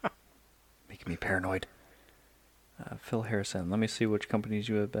 Making me paranoid. Phil Harrison. Let me see which companies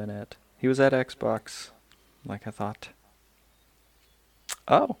you have been at. He was at Xbox, like I thought.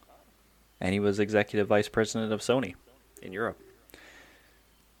 Oh. And he was executive vice president of Sony in Europe.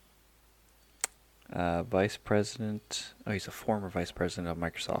 Vice president. Oh, he's a former vice president of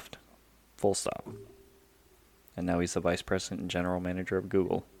Microsoft. Full stop. And now he's the vice president and general manager of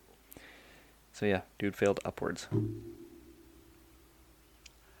Google. So yeah, dude failed upwards.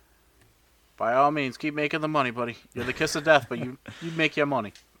 By all means, keep making the money, buddy. You're the kiss of death, but you make your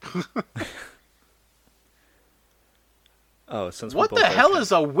money. Oh, since what the hell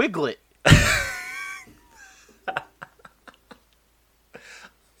is a wiglet? I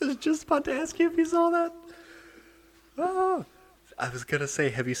was just about to ask you if you saw that. Oh, I was gonna say,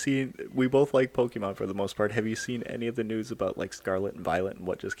 have you seen? We both like Pokemon for the most part. Have you seen any of the news about like Scarlet and Violet and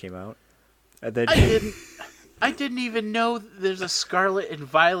what just came out? And then I didn't even know there's a Scarlet and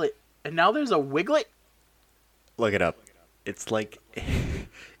Violet, and now there's a wiglet. Look it up. It's like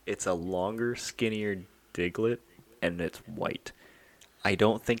it's a longer, skinnier Diglett, and it's white. I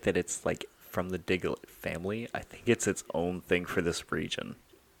don't think that it's like from the Diglett family. I think it's its own thing for this region.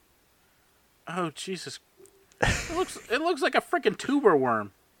 Oh Jesus! It looks like a freaking tuber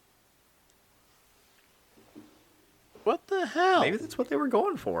worm. What the hell? Maybe that's what they were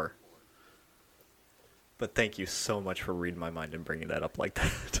going for. But thank you so much for reading my mind and bringing that up like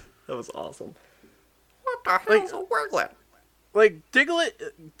that. That was awesome. What the hell's a wiglet? Like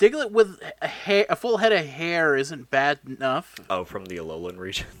Diglett with a full head of hair isn't bad enough. Oh, from the Alolan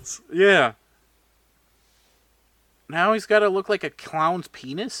regions. Yeah. Now he's got to look like a clown's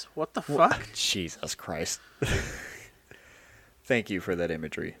penis? What the fuck? Jesus Christ. Thank you for that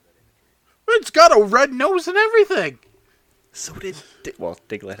imagery. It's got a red nose and everything. So did... Well,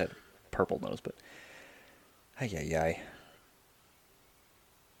 Diglett had a purple nose, but... Ay.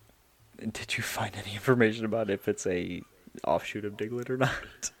 Did you find any information about if it's a offshoot of Diglett or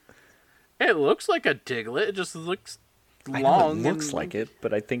not? It looks like a Diglett. It just looks long. I know it looks like it,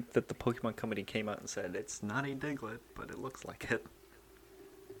 but I think that the Pokemon Company came out and said it's not a Diglett, but it looks like it.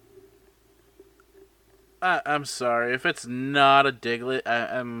 I'm sorry. If it's not a Diglett,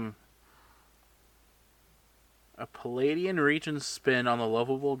 I'm... A Palladian region spin on the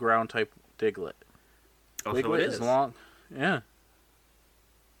lovable ground type Diglett. Oh, Diglett so it is long. Yeah.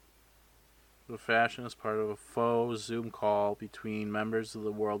 The fashion is part of a faux Zoom call between members of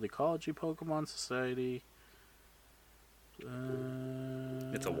the World Ecology Pokemon Society.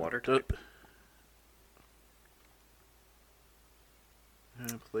 It's a water type.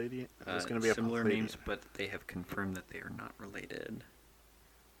 Palladian. It's going to be a similar Palladian. names, but they have confirmed that they are not related.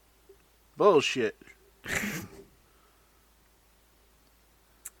 Bullshit.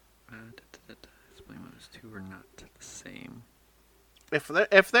 Explain why those two are not the same.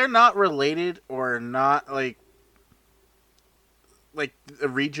 If they're not related or not like a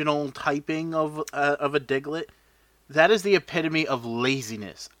regional typing of a Diglett, that is the epitome of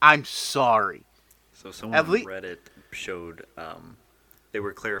laziness. I'm sorry. So someone on Reddit showed they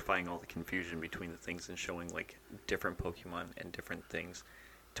were clarifying all the confusion between the things and showing like different Pokemon and different things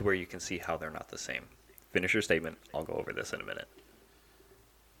to where you can see how they're not the same. Finish your statement. I'll go over this in a minute.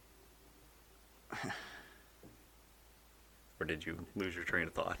 Or did you lose your train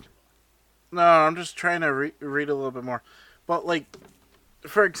of thought? No, I'm just trying to read a little bit more. But like,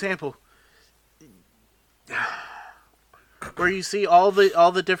 for example, where you see all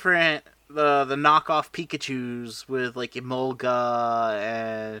the different the knockoff Pikachus with like Emolga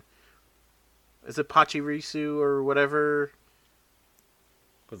and is it Pachirisu or whatever?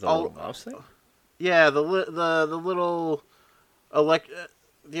 With the little mouse thing? Yeah, the little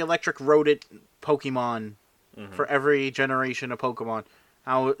the electric rodent Pokemon for every generation of Pokemon.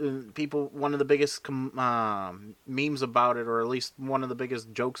 How one of the biggest memes about it, or at least one of the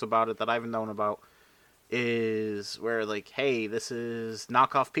biggest jokes about it that I've known about, is where like, hey, this is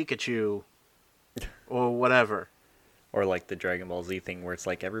knockoff Pikachu, or whatever. Or like the Dragon Ball Z thing where it's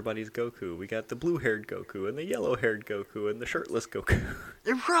like everybody's Goku. We got the blue-haired Goku and the yellow-haired Goku and the shirtless Goku.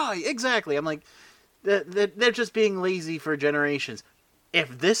 Right, exactly. I'm like, they're just being lazy for generations.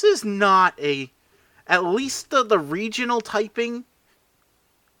 If this is not at least the regional typing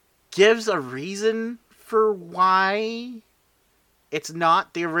gives a reason for why it's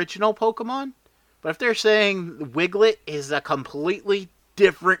not the original Pokemon. But if they're saying Wiglet is a completely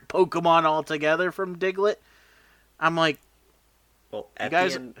different Pokemon altogether from Diglett, I'm like, Well, at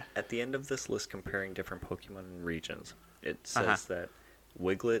the end of this list comparing different Pokemon and regions, it says that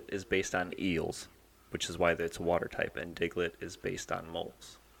Wiglet is based on eels, which is why it's a water type, and Diglett is based on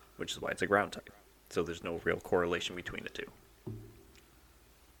moles, which is why it's a ground type. So there's no real correlation between the two.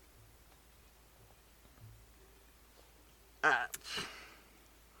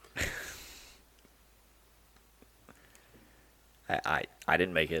 I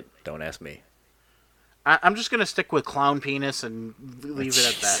didn't make it. Don't ask me. I'm just gonna stick with clown penis and leave it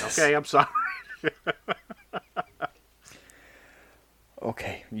at that. Okay, I'm sorry.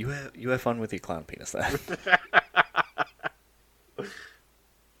 Okay, you have fun with your clown penis then.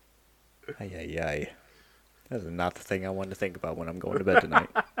 Ay. That is not the thing I wanted to think about when I'm going to bed tonight.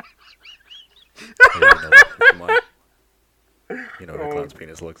 You know what a clown's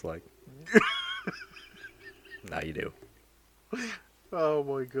penis looks like. Now you do. Oh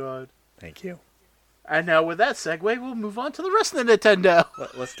my god. Thank you. And now with that segue, we'll move on to the rest of the Nintendo.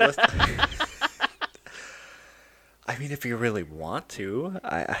 Let's I mean, if you really want to,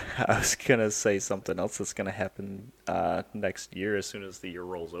 I was gonna say something else that's gonna happen next year as soon as the year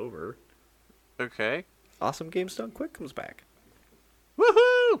rolls over. Okay. Awesome Games Done Quick comes back.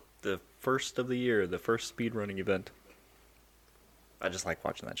 Woohoo! The first of the year, the first speedrunning event. I just like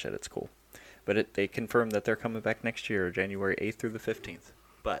watching that shit. It's cool. But they confirmed that they're coming back next year, January 8th through the 15th.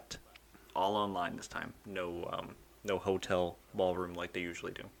 But all online this time. No hotel ballroom like they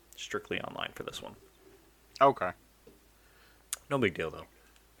usually do. Strictly online for this one. Okay. No big deal, though.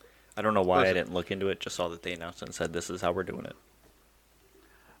 I don't know why I didn't look into it. Just saw that they announced it and said, this is how we're doing it.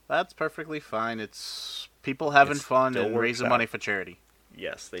 That's perfectly fine. It's people having fun and raising money for charity.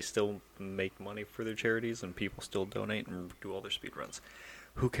 Yes, they still make money for their charities, and people still donate and do all their speed runs.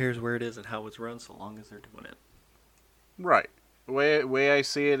 Who cares where it is and how it's run, so long as they're doing it. Right. The way I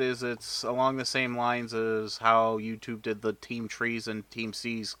see it is it's along the same lines as how YouTube did the Team Trees and Team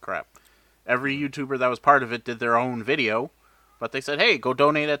Seas crap. Every YouTuber that was part of it did their own video, but they said, hey, go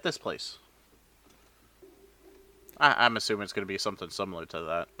donate at this place. I'm assuming it's going to be something similar to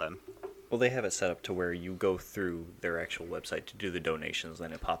that, then. Well, they have it set up to where you go through their actual website to do the donations,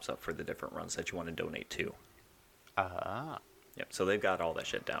 then it pops up for the different runs that you want to donate to. Ah. Yep, so they've got all that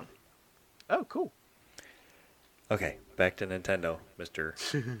shit down. Oh, cool. Okay, back to Nintendo, Mr.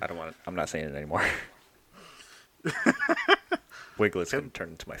 I'm not saying it anymore. Wiglet's going to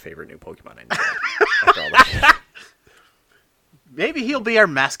turn into my favorite new Pokemon after all that shit. Maybe he'll be our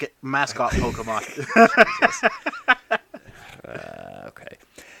mascot Pokemon. Okay.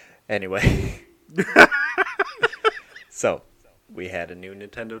 Anyway. So, we had a new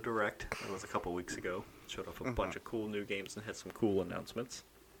Nintendo Direct. It was a couple weeks ago. Showed off a bunch of cool new games and had some cool announcements.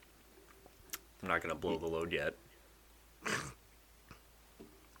 I'm not going to blow the load yet.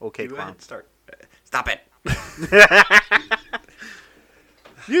 Okay, go Clown. ahead, start. Stop it!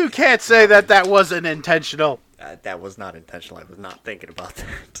 You can't say that wasn't intentional. That was not intentional. I was not thinking about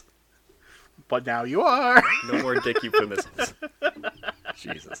that. But now you are. No more dick euphemisms.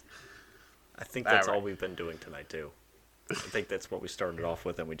 Jesus. I think that's all we've been doing tonight, too. I think that's what we started off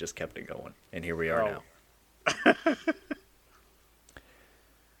with, and we just kept it going. And here we are now.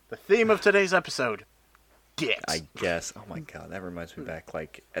 The theme of today's episode. Dicks. I guess. Oh, my God. That reminds me back,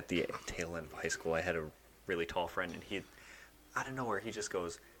 like, at the tail end of high school, I had a really tall friend, and he, out of nowhere, he just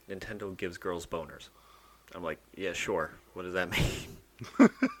goes, Nintendo gives girls boners. I'm like, yeah, sure. What does that mean?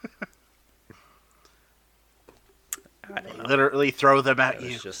 They literally throw them at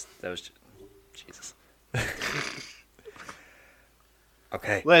you. That was just, Jesus.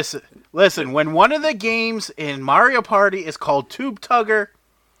 Okay. Listen. When one of the games in Mario Party is called Tube Tugger.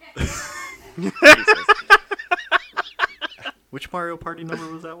 Which Mario Party number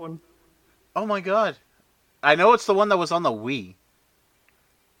was that one? Oh my God. I know it's the one that was on the Wii.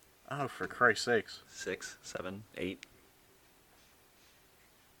 Oh, for Christ's sakes. 6, 7, 8.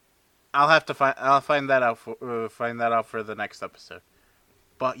 I'll find that out for the next episode.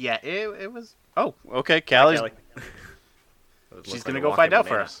 But yeah, it was. Oh, okay, Callie. She's gonna go find out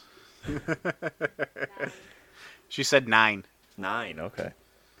for us. She said 9. 9, okay.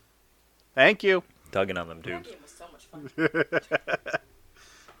 Thank you. Tugging on them dudes. That game was so much fun.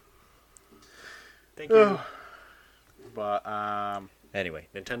 Thank you. Anyway,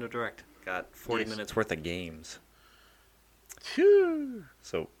 Nintendo Direct got 40 Yes. minutes worth of games. Phew.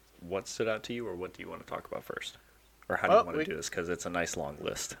 So, what stood out to you, or what do you want to talk about first? Or how do you Well, want to do this? Because it's a nice long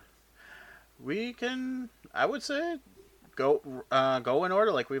list. we can, I would say, go in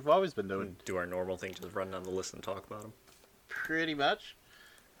order like we've always been doing. Do our normal thing, just run down the list and talk about them. Pretty much.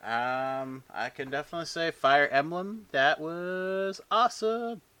 I can definitely say Fire Emblem. That was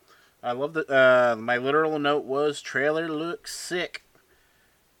awesome. I love that. My literal note was trailer looks sick.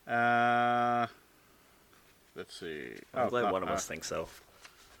 Let's see. I'm glad one of us thinks so.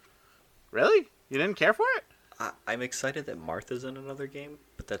 Really? You didn't care for it? I'm excited that Martha's in another game,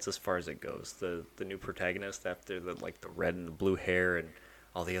 but that's as far as it goes. The new protagonist after the red and the blue hair and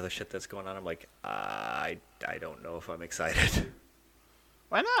all the other shit that's going on. I'm like, I don't know if I'm excited.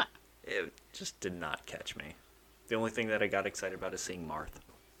 Why not? It just did not catch me. The only thing that I got excited about is seeing Marth.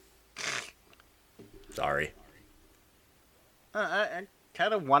 Sorry. I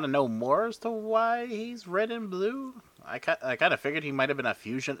kind of want to know more as to why he's red and blue. I kind of figured he might have been a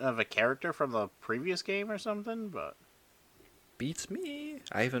fusion of a character from the previous game or something, but Beats me.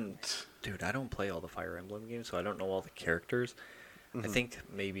 Dude, I don't play all the Fire Emblem games, so I don't know all the characters. I think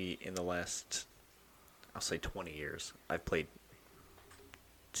maybe in the last, I'll say 20 years, I've played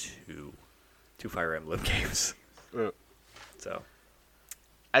two Fire Emblem games. So,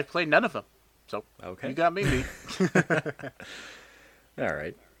 I've played none of them. So okay. you got me beat. All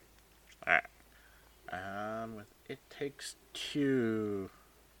right. With It Takes Two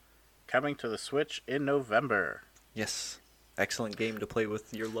coming to the Switch in November. Yes. Excellent game to play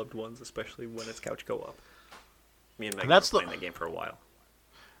with your loved ones, especially when it's couch co-op. Me and Megan That's were playing that game for a while.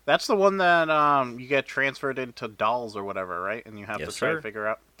 That's the one that you get transferred into dolls or whatever, right? And you have Yes, to try sir. to figure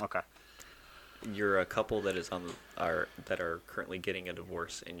out. Okay. You're a couple that are currently getting a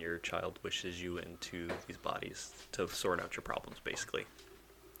divorce, and your child wishes you into these bodies to sort out your problems, basically.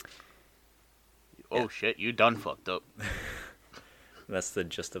 Oh Yeah. shit! You done fucked up. That's the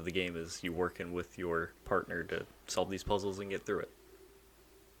gist of the game: is you working with your partner to solve these puzzles and get through it.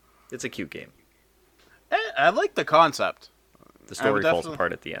 It's a cute game. I like the concept. The I would story falls definitely-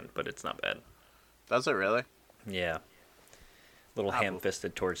 apart at the end, but it's not bad. Does it really? Yeah, little Ah,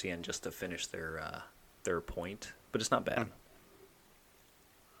 ham-fisted towards the end just to finish their point, but it's not bad.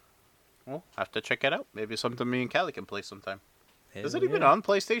 Well, have to check it out. Maybe something me and Callie can play sometime. Is it Hell even yeah. on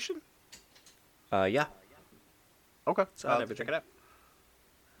PlayStation? Yeah. Okay, It's on I'll have to everything. check it out.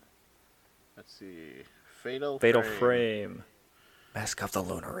 Let's see. Fatal Frame. Mask of the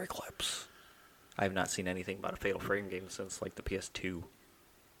Lunar Eclipse. I have not seen anything about a Fatal Frame game since the PS2.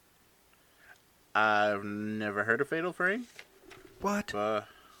 I've never heard of Fatal Frame. What? Uh,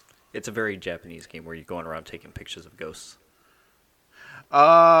 It's a very Japanese game where you're going around taking pictures of ghosts.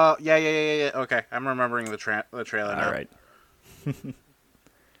 yeah. Okay, I'm remembering the trailer now. All right.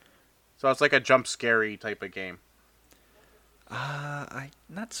 So it's like a jump scary type of game. I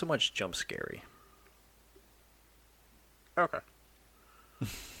not so much jump scary. Okay.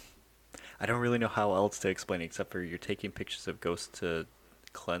 I don't really know how else to explain it except for you're taking pictures of ghosts to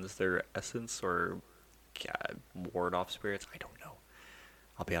cleanse their essence or ward off spirits. I don't know.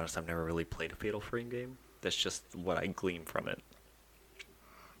 I'll be honest, I've never really played a Fatal Frame game. That's just what I glean from it.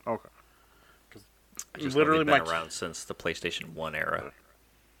 Okay. I just Literally know they've my been around since the PlayStation 1 era.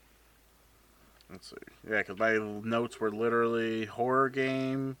 Let's see. Yeah, because my notes were literally horror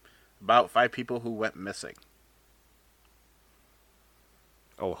game about 5 people who went missing.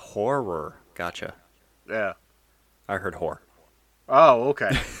 Oh, horror. Gotcha. Yeah. I heard horror. Oh,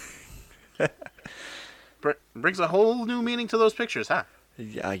 okay. Brings a whole new meaning to those pictures, huh?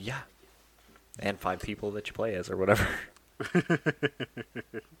 Yeah. And 5 people that you play as or whatever.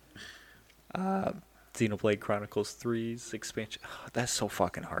 Xenoblade Chronicles 3's expansion. Oh, that's so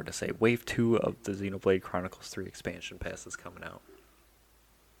fucking hard to say. Wave 2 of the Xenoblade Chronicles 3 expansion pass is coming out.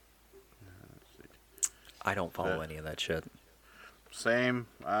 I don't follow any of that shit. Same.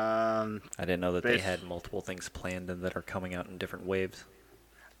 I didn't know that they Bas- had multiple things planned and that are coming out in different waves.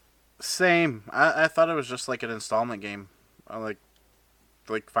 Same. I thought it was just like an installment game. Like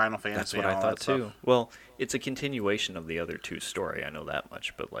Final Fantasy. That's what and I all thought that too. stuff. Well, it's a continuation of the other two story. I know that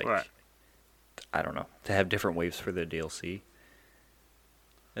much, but Right. I don't know. To have different waves for the DLC.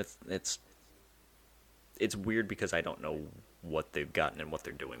 It's weird because I don't know what they've gotten and what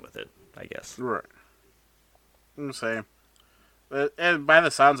they're doing with it, I guess. Right. Same. And by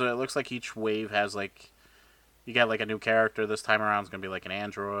the sounds of it, it looks like each wave has you got a new character. This time around, it's gonna be like an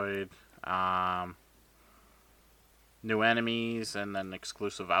android. New enemies, and then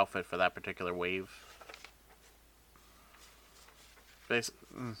exclusive outfit for that particular wave.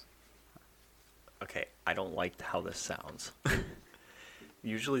 Okay, I don't like how this sounds.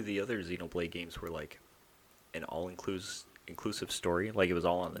 Usually the other Xenoblade games were like an inclusive story, like it was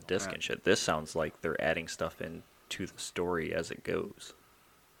all on the disc Yeah. and shit. This sounds like they're adding stuff into the story as it goes.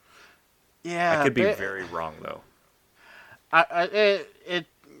 I Yeah, could be very wrong though. it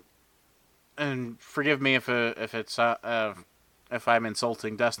and forgive me if I'm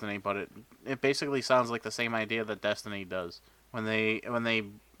insulting Destiny, but it basically sounds like the same idea that Destiny does when they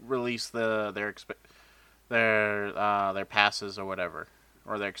release their passes or whatever,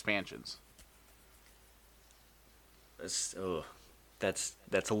 or their expansions. Ugh. That's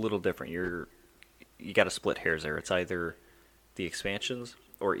a little different. You got to split hairs there. It's either the expansions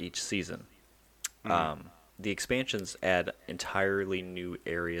or each season. The expansions add entirely new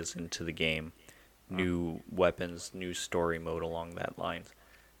areas into the game, new weapons, new story mode along that lines.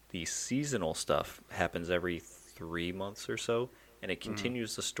 The seasonal stuff happens every 3 months or so, and it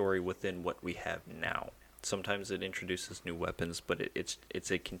continues the story within what we have now. Sometimes it introduces new weapons, but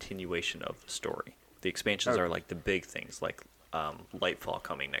it's a continuation of the story. The expansions Okay. are like the big things, like Lightfall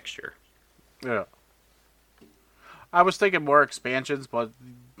coming next year. Yeah. I was thinking more expansions, but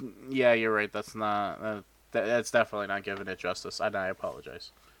yeah, you're right. That's definitely not giving it justice. I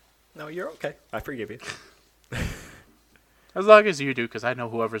apologize. No, you're okay. I forgive you. As long as you do, because I know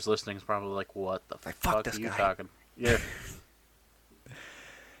whoever's listening is probably like, "What the Like, fuck fuck this are you guy." talking?" Yeah.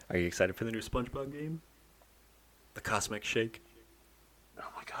 Are you excited for the new SpongeBob game? The Cosmic Shake? Oh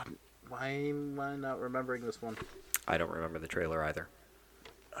my god, why am I not remembering this one? I don't remember the trailer either.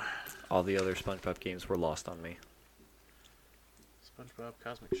 All the other SpongeBob games were lost on me. SpongeBob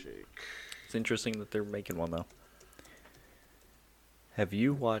Cosmic Shake. It's interesting that they're making one, though. Have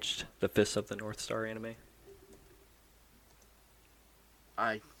you watched the Fists of the North Star anime?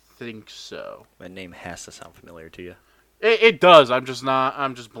 I think so. That name has to sound familiar to you. It does. I'm just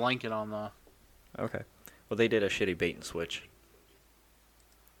blanking on the. Okay. Well, they did a shitty bait and switch.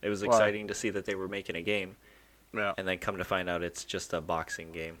 It was Why? exciting to see that they were making a game, Yeah. and then come to find out it's just a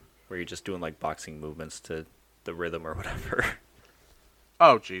boxing game where you're just doing like boxing movements to the rhythm or whatever.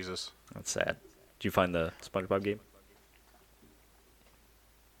 Oh Jesus. That's sad. Did you find the SpongeBob game?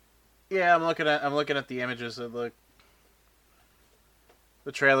 Yeah, I'm looking at the images. The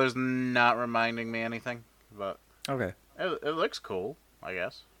trailer's not reminding me anything, but Okay. it looks cool, I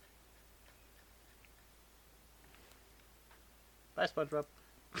guess. Bye, SpongeBob.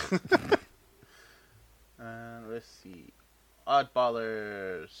 Let's see.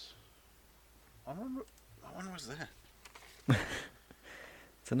 Oddballers. When was that?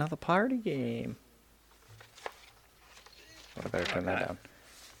 It's another party game. Well, I better turn that down.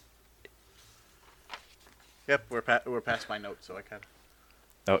 Yep, we're past my notes, so I kind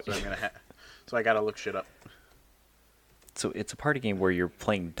Oh, so so I gotta look shit up. so it's a party game where you're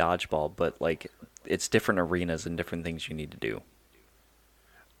playing dodgeball, but like it's different arenas and different things you need to do.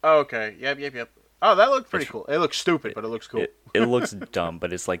 Okay. Yep. Oh, that looked pretty It's- cool. It looks stupid, but it looks cool. It looks dumb,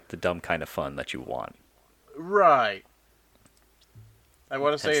 but it's like the dumb kind of fun that you want. Right. I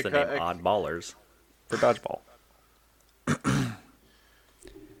want to say Hence the name Oddballers for dodgeball.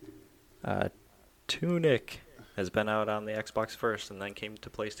 Tunic has been out on the Xbox first and then came to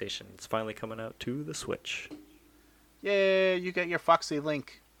PlayStation. It's finally coming out to the Switch. Yeah, you get your Foxy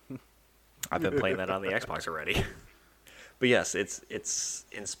Link. I've been playing that on the Xbox already. But yes, it's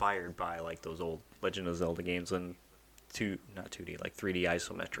inspired by like those old Legend of Zelda games and not 2D, like 3D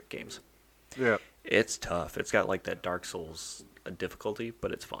isometric games. Yeah. It's tough. It's got like that Dark Souls difficulty,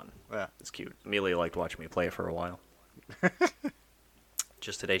 but it's fun. Yeah. It's cute. Amelia liked watching me play it for a while.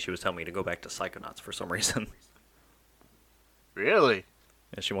 Just today she was telling me to go back to Psychonauts for some reason. Really?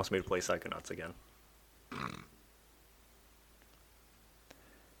 And she wants me to play Psychonauts again.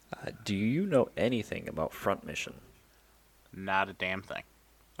 Do you know anything about Front Mission? Not a damn thing.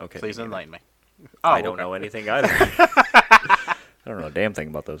 Okay. Please me neither. enlighten me. I don't okay. know anything either. I don't know a damn thing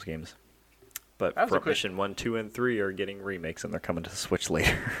about those games. But That was a Front quick- Mission 1, 2, and 3 are getting remakes and they're coming to the Switch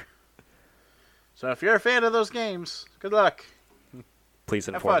later. So if you're a fan of those games, good luck. Please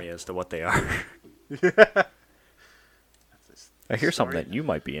Have inform fun. me as to what they are. Yeah. I hear something Story? that you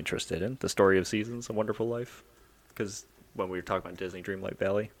might be interested in. The Story of Seasons, A Wonderful Life. Because when we were talking about Disney Dreamlight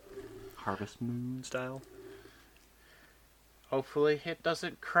Valley, Harvest Moon style. Hopefully it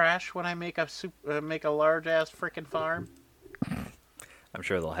doesn't crash when I make a large ass freaking farm. I'm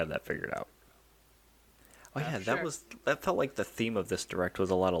sure they'll have that figured out. Oh yeah, I'm sure. that felt like the theme of this direct was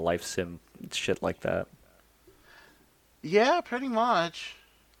a lot of life sim shit like that. Yeah, pretty much.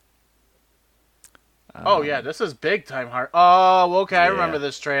 Oh yeah, this is big time Oh, okay, I remember Yeah.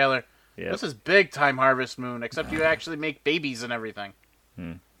 this trailer. Yeah. This is big time Harvest Moon, except you actually make babies and everything.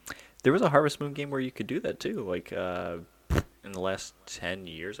 There was a Harvest Moon game where you could do that too. Like in the last 10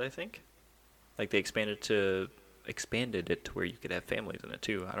 years, I think. Like they expanded it to where you could have families in it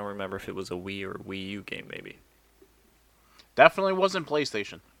too. I don't remember if it was a Wii or Wii U game, maybe. Definitely wasn't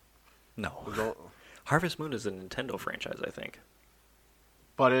PlayStation. No. Harvest Moon is a Nintendo franchise, I think.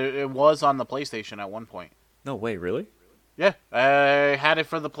 But it was on the PlayStation at one point. No way, really? Yeah, I had it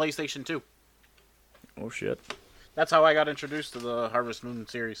for the PlayStation 2. Oh shit. That's how I got introduced to the Harvest Moon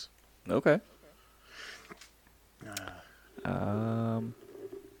series. Okay.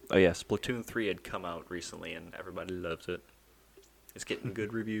 Oh yeah, Splatoon 3 had come out recently and everybody loves it. It's getting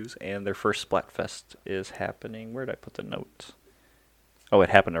good reviews and their first Splatfest is happening. Where did I put the notes? Oh, it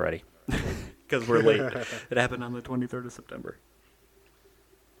happened already. Because we're late. It happened on the 23rd of September.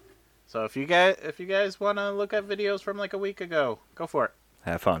 So if you guys want to look at videos from like a week ago, go for it.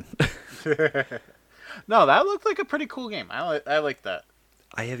 Have fun. No, that looked like a pretty cool game. I like that.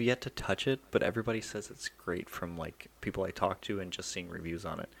 I have yet to touch it, but everybody says it's great from like people I talk to and just seeing reviews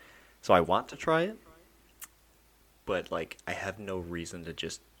on it. So I want to try it, but like I have no reason to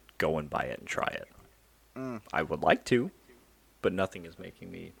just go and buy it and try it. I would like to, but nothing is making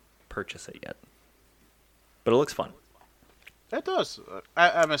me purchase it yet. But it looks fun. It does.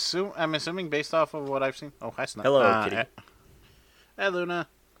 I'm assuming based off of what I've seen. Oh, hi, Snow. Hello, kitty. Hey, Luna.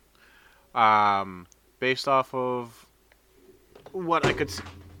 Based off of what I could see.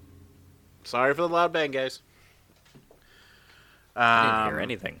 Sorry for the loud bang, guys. I didn't hear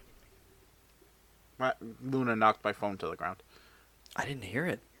anything. Luna knocked my phone to the ground. I didn't hear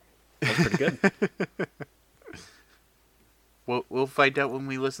it. That's pretty good. We'll find out when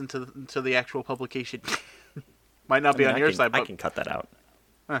we listen to the actual publication. Might not be on your side, but I can cut that out.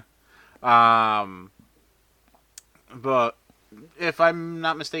 But if I'm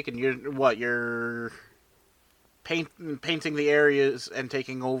not mistaken, you're painting the areas and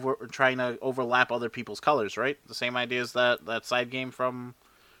trying to overlap other people's colors, right? The same idea as that side game from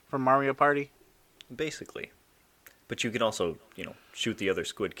Mario Party. Basically, but you can also shoot the other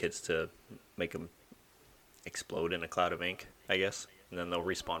squid kids to make them explode in a cloud of ink, I guess, and then they'll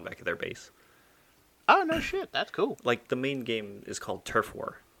respawn back at their base. Oh no shit, that's cool. Like the main game is called Turf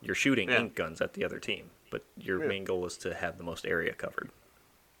War. You're shooting ink guns at the other team, but your main goal is to have the most area covered.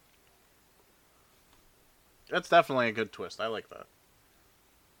 That's definitely a good twist. I like that.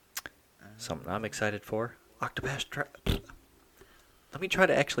 Something I'm excited for. Octopath Let me try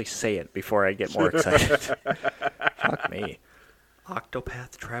to actually say it before I get more excited. Fuck me.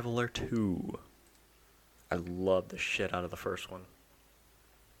 Octopath Traveler 2. I love the shit out of the first one.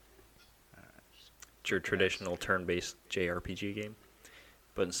 It's your traditional turn-based JRPG game.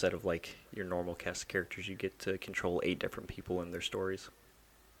 But instead of like your normal cast of characters, you get to control 8 different people and their stories.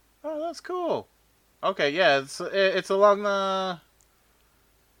 Oh, that's cool. Okay, yeah, it's along the.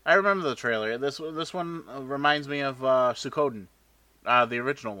 I remember the trailer. This one reminds me of Suikoden, the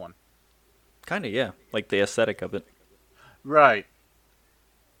original one. Kind of, yeah. Like the aesthetic of it. Right.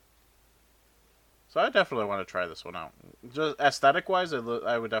 So I definitely want to try this one out. Just aesthetic-wise,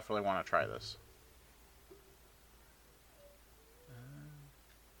 I would definitely want to try this.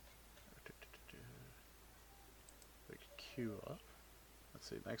 Queue up. Let's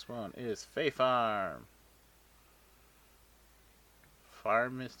see. Next one is Fae Farm.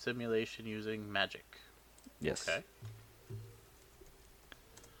 Farm simulation using magic. Yes. Okay.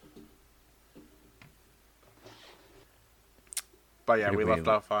 But yeah, we left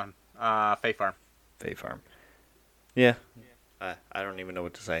off on Fae Farm. Fae Farm. Yeah. I don't even know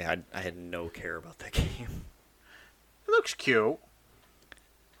what to say. I had no care about that game. It looks cute.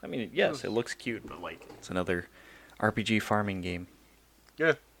 I mean, yes, it looks cute, but like it's another RPG farming game.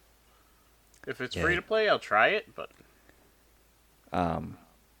 Yeah. If it's free to play, I'll try it, but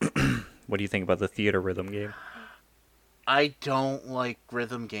what do you think about the theater rhythm game? I don't like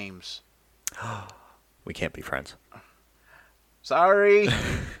rhythm games. We can't be friends. Sorry.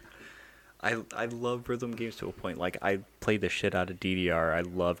 I love rhythm games to a point. Like I played the shit out of DDR. I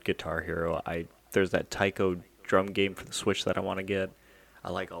love Guitar Hero. There's that Taiko drum game for the Switch that I want to get. I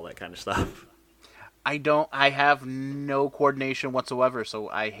like all that kind of stuff. I have no coordination whatsoever, so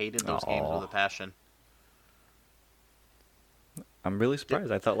I hated those games with a passion. I'm really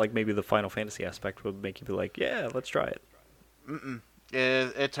surprised. I thought like maybe the Final Fantasy aspect would make you be like, yeah, let's try it.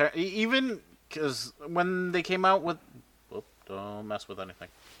 Even because when they came out with, don't mess with anything.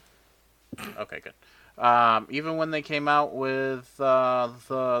 Okay, good. Even when they came out with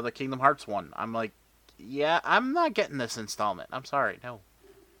the Kingdom Hearts one, I'm like, yeah, I'm not getting this installment. I'm sorry, no.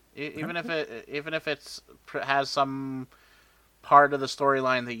 Even if it has some part of the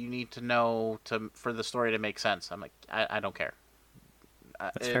storyline that you need to know for the story to make sense, I'm like, I don't care.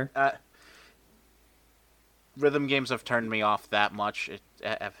 That's fair. rhythm games have turned me off that much.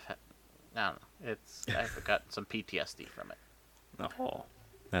 I don't know. I've got some PTSD from it. Oh,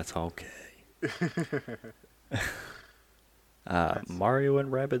 that's okay. Mario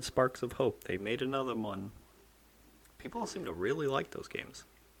and Rabbids Sparks of Hope. They made another one. People seem to really like those games.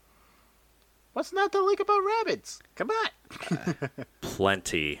 What's not to like about rabbits? Come on.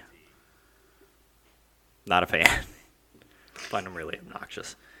 Plenty. Not a fan. Find them really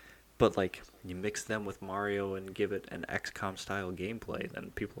obnoxious. But, like, you mix them with Mario and give it an XCOM style gameplay,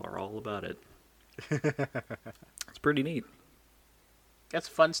 then people are all about it. It's pretty neat. That's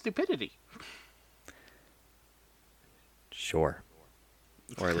fun stupidity. Sure.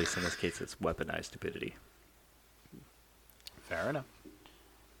 Or at least in this case, it's weaponized stupidity. Fair enough.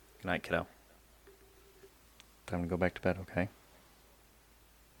 Good night, kiddo. Time to go back to bed, okay?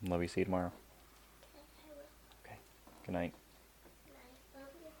 Love you. See you tomorrow. Okay. Good night.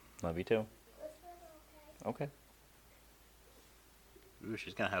 Love you too. Okay. Ooh,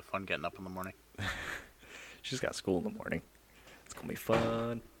 she's gonna have fun getting up in the morning. She's got school in the morning. It's gonna be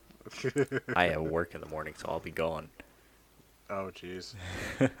fun. I have work in the morning, so I'll be gone. Oh, jeez.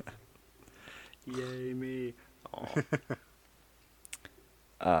 Yay, me.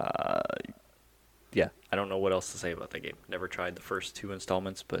 Yeah, I don't know what else to say about that game. Never tried the first 2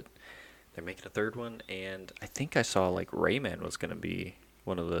 installments, but they're making a third one, and I think I saw, like, Rayman was gonna be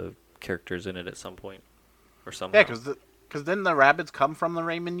one of the characters in it at some point, or somehow. Yeah, because didn't the rabbits come from the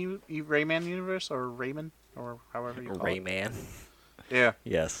Rayman universe, or Rayman, or however you call it? Rayman. Yeah.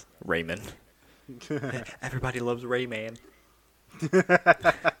 Yes, Rayman. Everybody loves Rayman.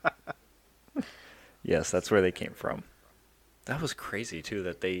 Yes, that's where they came from. That was crazy too,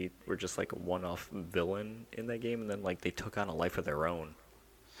 that they were just like a one-off villain in that game, and then like they took on a life of their own.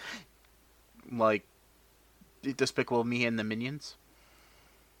 Like Despicable Me and the Minions.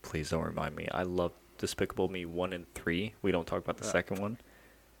 Please don't remind me. I love Despicable Me 1 and 3. We don't talk about the second one.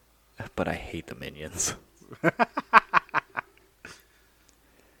 But I hate the Minions.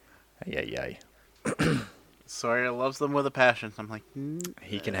 Yay. Sawyer loves them with a passion. I'm like,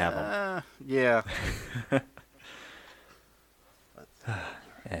 he can have them. Yeah.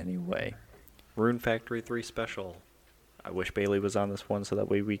 Anyway, Rune Factory 3 special. I wish Bailey was on this one so that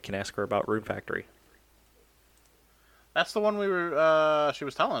way we can ask her about Rune Factory. That's the one she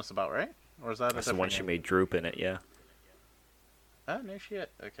was telling us about, right? Or is that That's the one she made Droop in it, yeah. Oh, no shit.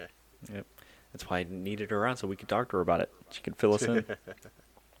 Okay. Yep. That's why I needed her on so we could talk to her about it. She could fill us in.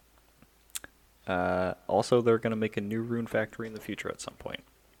 Also, they're going to make a new Rune Factory in the future at some point.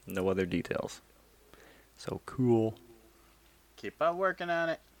 No other details. So cool. Keep on working on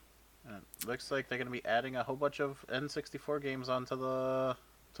it. Looks like they're going to be adding a whole bunch of N64 games onto the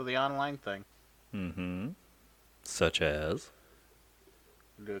online thing. Mm-hmm. Such as?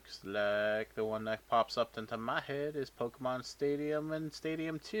 Looks like the one that pops up into my head is Pokemon Stadium and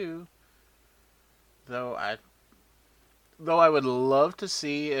Stadium 2. Though I would love to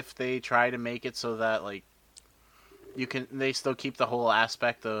see if they try to make it so that like they still keep the whole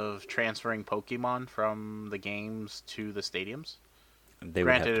aspect of transferring Pokemon from the games to the stadiums. They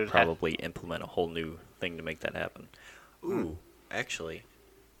would have to probably implement a whole new thing to make that happen. Ooh, actually,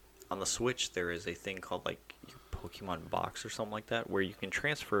 on the Switch there is a thing called like your Pokemon Box or something like that, where you can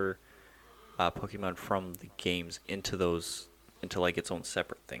transfer Pokemon from the games into like its own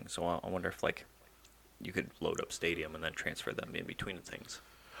separate thing. So I wonder if like you could load up Stadium and then transfer them in between things.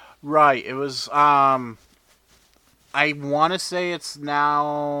 Right. It was I want to say it's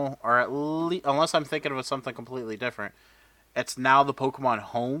now, or at least, unless I'm thinking of something completely different, it's now the Pokemon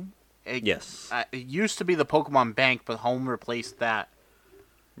Home. Yes. It used to be the Pokemon Bank, but Home replaced that.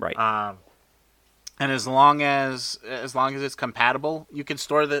 Right. And as long as it's compatible, you can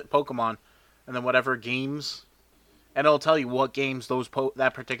store the Pokemon, and then whatever games, and it'll tell you what games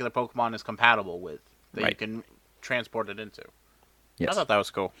that particular Pokemon is compatible with that you can transport it into. Yes. I thought that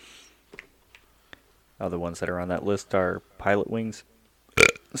was cool. Other ones that are on that list are Pilot Wings.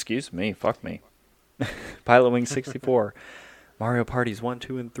 Excuse me, fuck me. Pilot Wings 64, Mario Parties 1,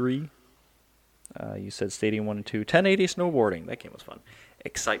 2, and 3. You said Stadium 1 and 2. 1080 Snowboarding. That game was fun.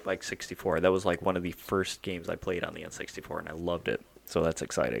 Excite Bike 64. That was like one of the first games I played on the N64, and I loved it. So that's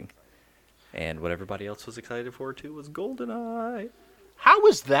exciting. And what everybody else was excited for, too, was GoldenEye. How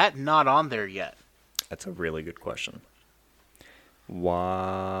is that not on there yet? That's a really good question.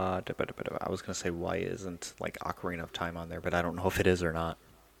 I was going to say, why isn't like Ocarina of Time on there, but I don't know if it is or not.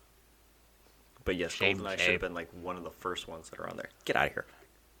 But yes, GoldenEye should have been like one of the first ones that are on there. Get out of here.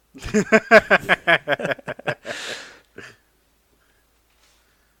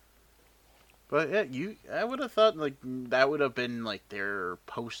 But yeah, I would have thought like that would have been like their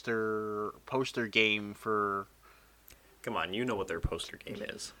poster game for. Come on, you know what their poster game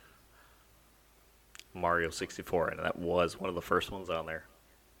is. Mario 64, and that was one of the first ones on there.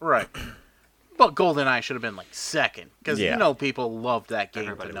 Right. But GoldenEye should have been like second because Yeah. you know people loved that game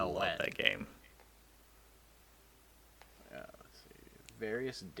Everybody to no loved end. that game. Let's see.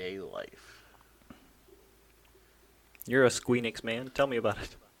 Various day life. You're a Squeenix man. Tell me about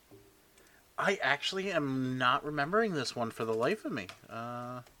it. I actually am not remembering this one for the life of me.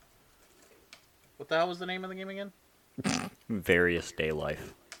 What the hell was the name of the game again? Various Day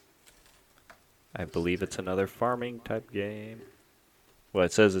Life. I believe it's another farming type game. Well,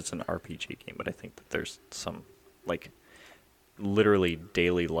 it says it's an RPG game, but I think that there's some, like, literally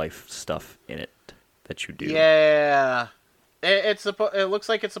daily life stuff in it that you do. Yeah. It looks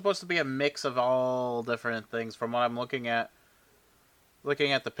like it's supposed to be a mix of all different things from what I'm looking at.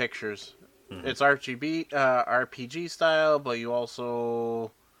 Looking at the pictures. Mm-hmm. It's RPG style, but you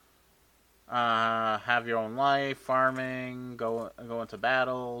also have your own life, farming, go into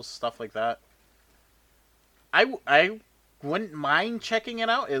battles, stuff like that. I wouldn't mind checking it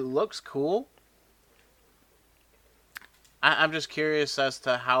out. It looks cool. I'm just curious as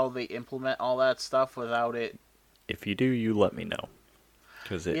to how they implement all that stuff without it. If you do, you let me know.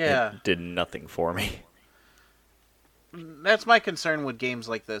 Because it did nothing for me. That's my concern with games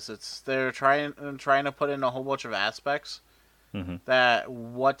like this. They're trying to put in a whole bunch of aspects that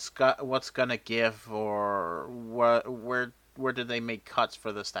what's gonna give or where did they make cuts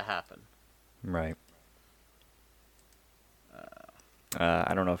for this to happen? Right.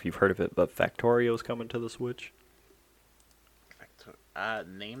 I don't know if you've heard of it, but Factorio's coming to the Switch.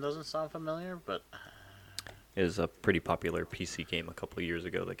 Name doesn't sound familiar, but It is a pretty popular PC game a couple of years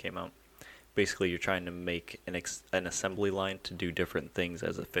ago that came out. Basically, you're trying to make an assembly line to do different things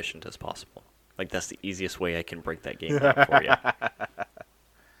as efficient as possible. Like, that's the easiest way I can break that game down for you.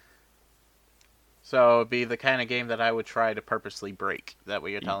 So it'd be the kind of game that I would try to purposely break. Is that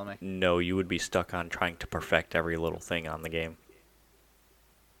what you're telling me? No, you would be stuck on trying to perfect every little thing on the game.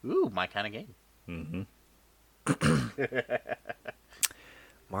 Ooh, my kind of game.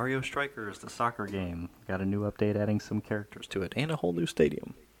 Mario Strikers, the soccer game, got a new update adding some characters to it and a whole new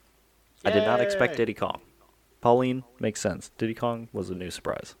stadium. I did not expect Yay! Diddy Kong. Pauline makes sense. Diddy Kong was a new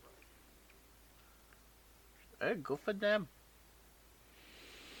surprise. Hey, go for them.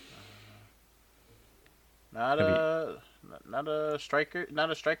 Not a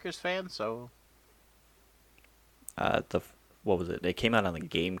Strikers fan, so What was it? It came out on the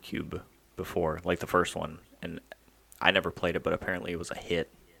GameCube before, like the first one, and I never played it, but apparently it was a hit.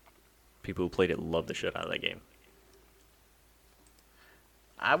 People who played it loved the shit out of that game.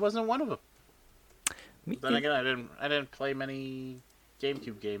 I wasn't one of them. Me Then again, I didn't play many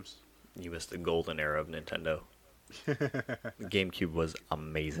GameCube games. You missed the golden era of Nintendo. The GameCube was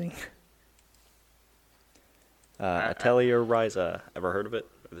amazing. Atelier Ryza, ever heard of it?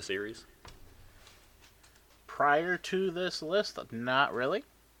 Or the series? Prior to this list, not really.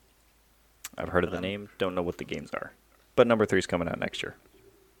 I've heard of the name, don't know what the games are. But number 3 is coming out next year.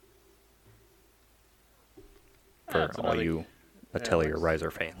 For That's all another- you Atelier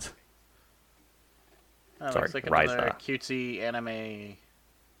Ryza fans. That Sorry, looks like another Ryza. cutesy anime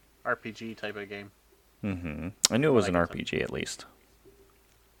RPG type of game. I knew it was an Like RPG at least.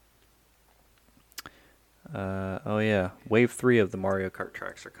 Oh yeah, Wave 3 of the Mario Kart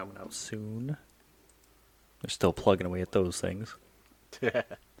tracks are coming out soon. They're still plugging away at those things.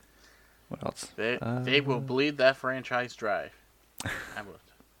 What else? They will bleed that franchise dry. I would.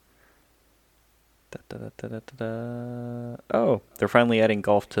 Oh, they're finally adding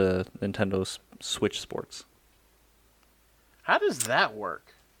golf to Nintendo's Switch Sports. How does that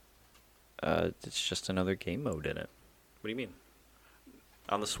work? It's just another game mode in it. What do you mean?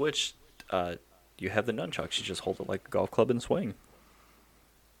 On the Switch, you have the nunchucks. You just hold it like a golf club and swing.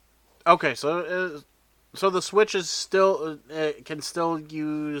 Okay, so the Switch is still can still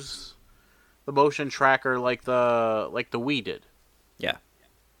use the motion tracker like the Wii did. Yeah.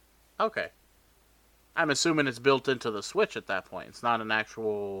 Okay. I'm assuming it's built into the Switch at that point. It's not an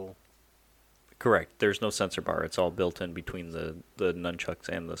actual. Correct. There's no sensor bar. It's all built in between the nunchucks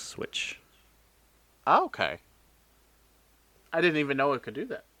and the Switch. Okay. I didn't even know it could do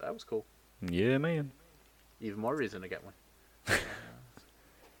that. That was cool. Yeah, man. Even more reason to get one.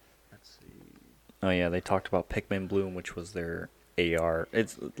 Let's see. Oh yeah, they talked about Pikmin Bloom, which was their AR.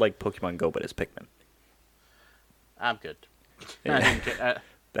 It's like Pokemon Go, but it's Pikmin. I'm good. Yeah. I didn't get,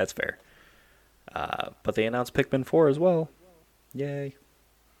 That's fair. But they announced Pikmin 4 as well. Yay.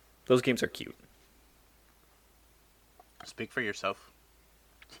 Those games are cute. speak for yourself.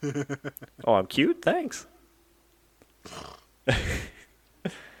 Oh, I'm cute? Thanks.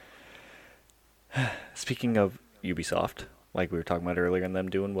 Speaking of Ubisoft, like we were talking about earlier, and them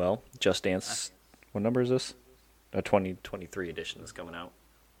doing well, Just Dance. What number is this? A 2023 edition is coming out.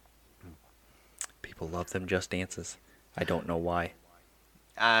 People love them Just Dances. I don't know why.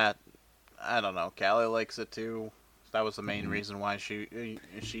 I don't know. Callie likes it too. That was the main reason why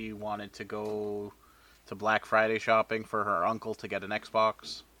she wanted to go to Black Friday shopping for her uncle to get an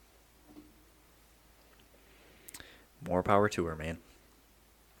Xbox. More power to her, man.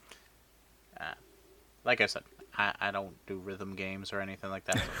 Like I said, I don't do rhythm games or anything like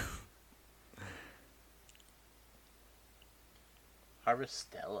that. So.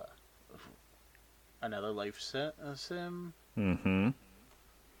 Harvestella. Another life sim. Mm-hmm.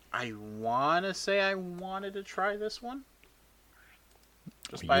 I want to say I wanted to try this one.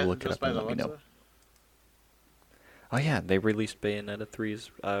 Just You by, look it just up by and the let me looks know. of it. Oh yeah, they released Bayonetta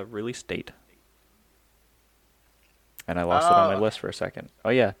 3's release date. And I lost it on my Okay. list for a second. Oh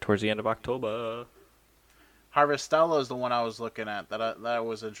yeah, towards the end of October. Harvestella is the one I was looking at that I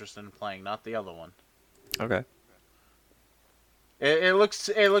was interested in playing, not the other one. Okay. It looks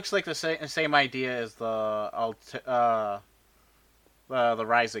like the same idea as the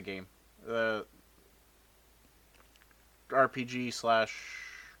Ryza game, the RPG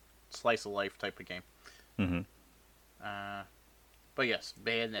 / slice of life type of game. Mm-hmm. But yes,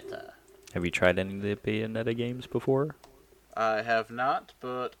 Bayonetta. Have you tried any of the Bayonetta games before? I have not,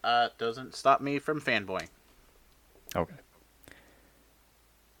 but it doesn't stop me from fanboying. Okay.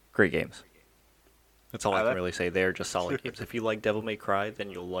 Great games. That's all I Are can they? really say. They're just solid games. If you like Devil May Cry, then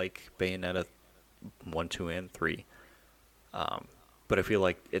you'll like Bayonetta 1, 2, and 3. But I feel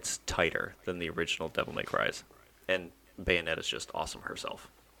like it's tighter than the original Devil May Cries. And Bayonetta's just awesome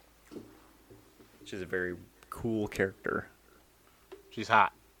herself. She's a very cool character. She's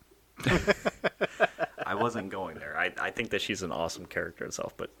hot. I wasn't going there. I think that she's an awesome character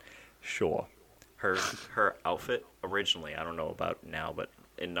itself, but sure. Her outfit, originally, I don't know about now, but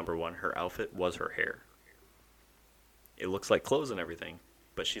in number 1, her outfit was her hair. It looks like clothes and everything,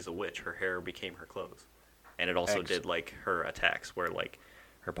 but she's a witch. Her hair became her clothes. And it also did, like, her attacks, where, like,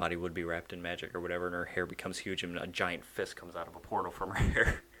 her body would be wrapped in magic or whatever, and her hair becomes huge, and a giant fist comes out of a portal from her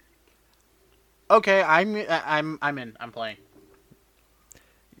hair. Okay, I'm in. I'm playing.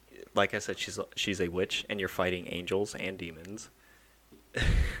 Like I said, she's a witch, and you're fighting angels and demons.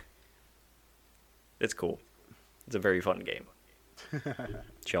 It's cool. It's a very fun game.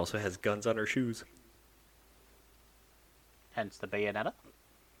 She also has guns on her shoes. Hence the Bayonetta.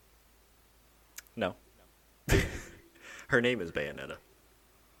 No. Her name is Bayonetta.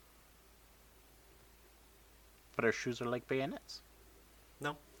 But her shoes are like bayonets.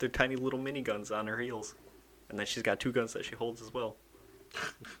 No, they're tiny little mini guns on her heels. And then she's got 2 guns that she holds as well.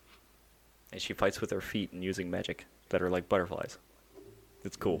 And she fights with her feet and using magic that are like butterflies.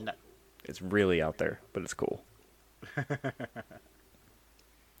 It's cool. No. It's really out there, but it's cool.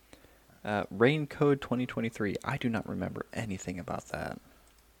 Rain Code 2023. I do not remember anything about that.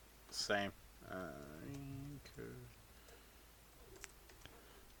 Same.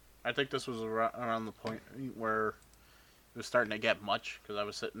 I think this was around the point where it was starting to get much because I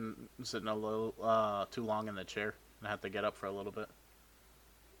was sitting a little too long in the chair and I had to get up for a little bit.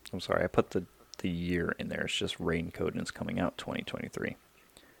 I'm sorry, I put the year in there. It's just Rain Code and it's coming out 2023.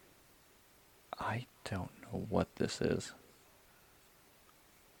 I don't know what this is.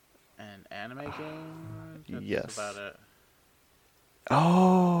 An anime game? That's yes. about it.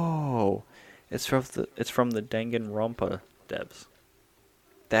 Oh, it's from the Danganronpa devs.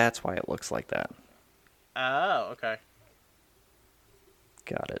 That's why it looks like that. Oh, okay.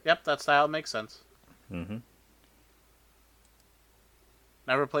 Got it. Yep, that style makes sense. Mm-hmm.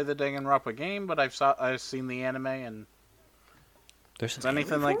 Never played the Danganronpa game, but I've seen the anime and There's is an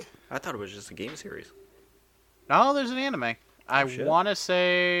anything anime like for it? I thought it was just a game series. no, there's an anime. I shit. want to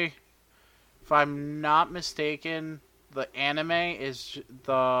say, if I'm not mistaken, the anime is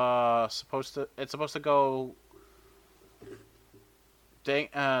it's supposed to go.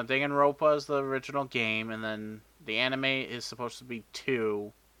 Danganronpa is the original game, and then the anime is supposed to be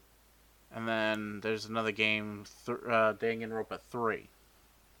 2, and then there's another game, Danganronpa 3.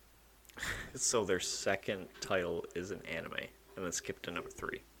 So their second title is an anime, and then skip to number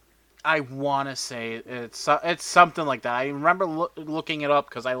 3. I want to say it's something like that. I remember looking it up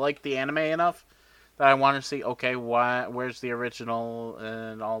because I like the anime enough that I want to see, okay, where's the original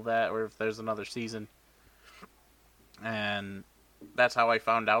and all that, or if there's another season. And that's how I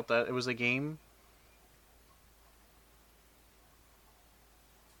found out that it was a game.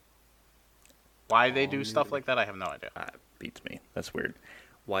 Why they do stuff like that, I have no idea. Beats me. That's weird.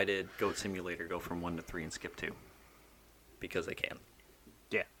 Why did Goat Simulator go from 1 to 3 and skip 2? Because they can.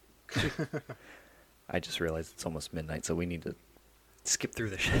 Yeah. I just realized it's almost midnight, so we need to skip through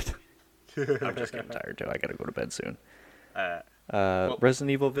the shit. I'm just getting tired, too. I gotta go to bed soon.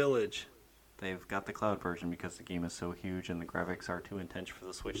 Resident Evil Village. They've got the cloud version because the game is so huge and the graphics are too intense for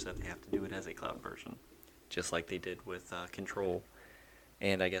the Switch that they have to do it as a cloud version. Just like they did with Control.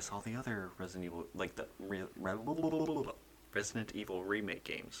 And I guess all the other Resident Evil, like the Resident Evil remake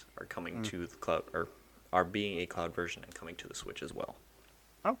games are coming to the cloud, or are being a cloud version and coming to the Switch as well.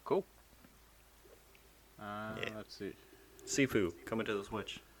 Oh, cool. Yeah. Let's see. Sifu, coming to the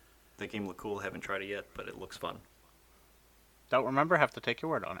Switch. The game looked cool, haven't tried it yet, but it looks fun. Don't remember, have to take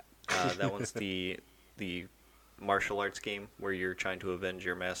your word on it. That one's the martial arts game where you're trying to avenge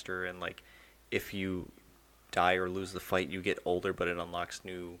your master, and like if you die or lose the fight, you get older, but it unlocks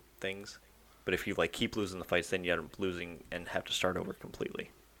new things. But if you like keep losing the fights, then you end up losing and have to start over completely.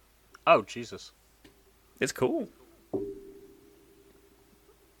 Oh, Jesus. It's cool.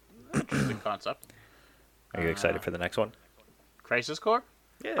 Interesting concept. Are you excited for the next one? Crisis Core?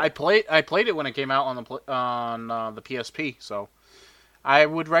 Yeah. I played it when it came out on the PSP, so I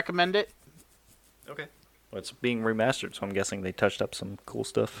would recommend it. Okay. Well, it's being remastered, so I'm guessing they touched up some cool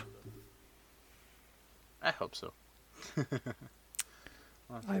stuff. I hope so.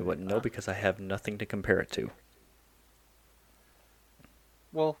 I wouldn't know because I have nothing to compare it to.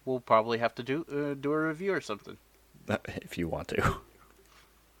 Well, we'll probably have to do a review or something. If you want to.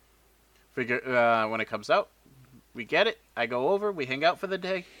 Figure when it comes out, we get it. I go over, we hang out for the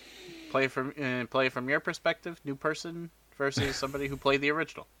day, play from your perspective, new person versus somebody who played the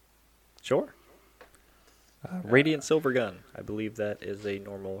original. Sure. Radiant Silvergun. I believe that is a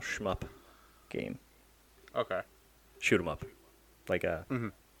normal shmup game. Okay. Shoot 'em up. Like a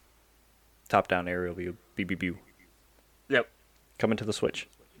top-down aerial view. BBB. Yep. Coming to the Switch.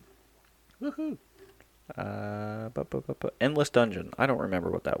 Woohoo. Endless Dungeon. I don't remember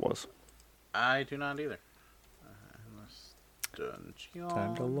what that was. I do not either. Endless Dungeon.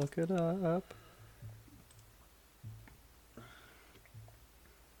 Time to look it up.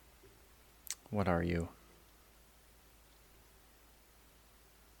 What are you?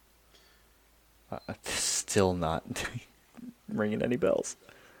 Still not ringing any bells.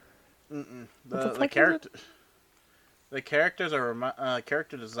 The character. The characters are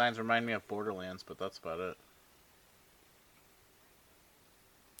character designs remind me of Borderlands, but that's about it.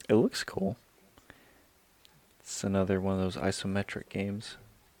 It looks cool. It's another one of those isometric games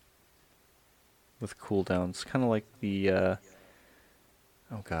with cooldowns, kind of like the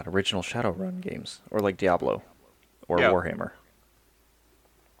original Shadowrun games, or like Diablo, or Warhammer.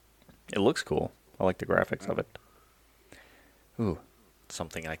 It looks cool. I like the graphics of it. Ooh,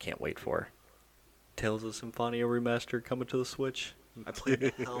 something I can't wait for. Tales of Symphonia Remastered coming to the Switch. I played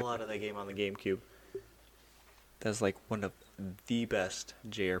the hell out of that game on the GameCube. That's like one of the best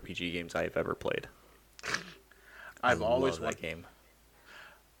JRPG games I have ever played. I've always loved that game.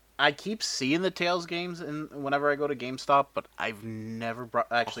 I keep seeing the Tales games whenever I go to GameStop, but I've never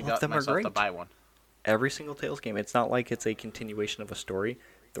actually got myself to buy one. Every single Tales game. It's not like it's a continuation of a story.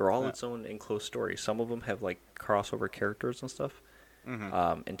 They're all its own enclosed story. Some of them have like crossover characters and stuff.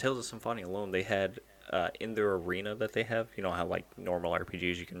 In Tales of Symphonia alone, they had in their arena that they have, you know how like normal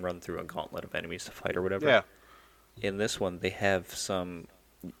RPGs you can run through a gauntlet of enemies to fight or whatever. Yeah. In this one, they have some.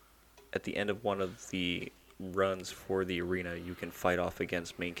 At the end of one of the runs for the arena, you can fight off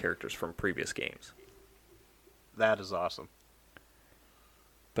against main characters from previous games. That is awesome.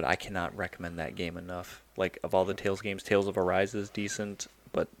 But I cannot recommend that game enough. Like, of all the Tales games, Tales of Arise is decent,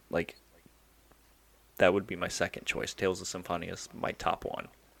 but, like, that would be my second choice. Tales of Symphonia is my top one.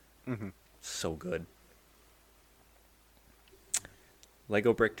 So good.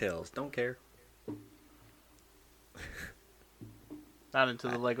 Lego Brick Tales. Don't care. Not into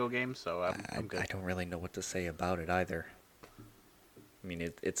the Lego games, so I'm good. I don't really know what to say about it either. I mean,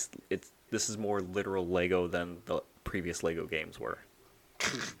 it's this is more literal Lego than the previous Lego games were.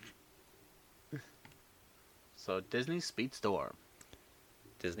 So Disney Speedstorm.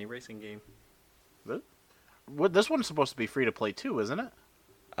 Disney racing game. This one's supposed to be free to play too, isn't it?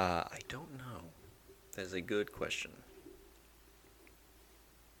 I don't know. That is a good question.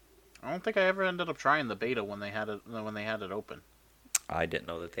 I don't think I ever ended up trying the beta when they had it open. I didn't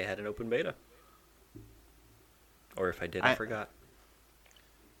know that they had an open beta. Or if I did, I forgot.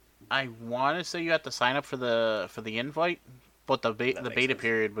 I want to say you had to sign up for the invite, but the beta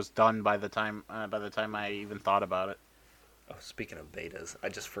period was done by the time I even thought about it. Oh, speaking of betas, I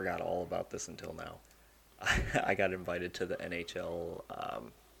just forgot all about this until now. I got invited to the NHL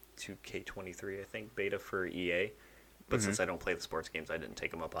 2K23, I think, beta for EA. But since I don't play the sports games, I didn't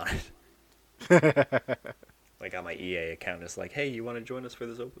take them up on it. Like on my EA account, it's like, hey, you want to join us for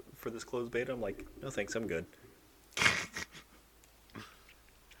this closed beta? I'm like, no thanks, I'm good.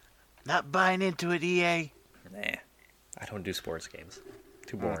 Not buying into it, EA. Nah, I don't do sports games.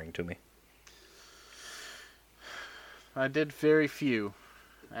 Too boring to me. I did very few,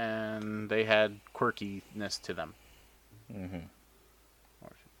 and they had quirkiness to them. Mm-hmm.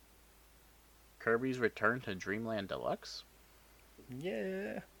 Kirby's Return to Dreamland Deluxe?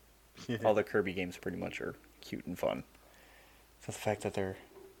 Yeah. All the Kirby games pretty much are cute and fun. So the fact that they're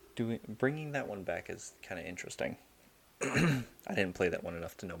bringing that one back is kind of interesting. I didn't play that one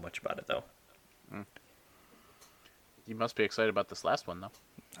enough to know much about it, though. You must be excited about this last one, though.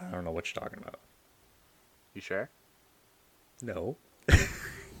 I don't know what you're talking about. You sure? No.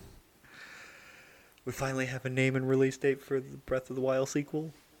 We finally have a name and release date for the Breath of the Wild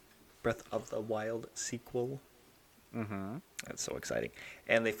sequel. Breath of the Wild sequel. Mm-hmm. That's so exciting.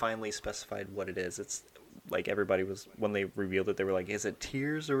 And they finally specified what it is. It's like everybody was, when they revealed it, they were like, is it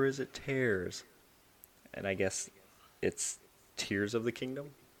Tears or is it Tears? And I guess it's Tears of the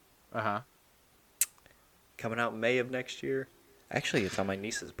Kingdom. Uh-huh. Coming out May of next year. Actually, it's on my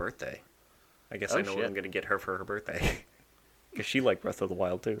niece's birthday. I guess I know what I'm going to get her for her birthday. Because she liked Breath of the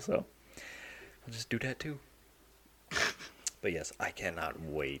Wild too, so I'll just do that too. But yes, I cannot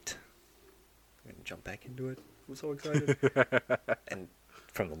wait. I'm going to jump back into it. I'm so excited. And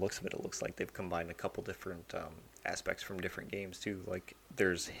from the looks of it, it looks like they've combined a couple different aspects from different games too. Like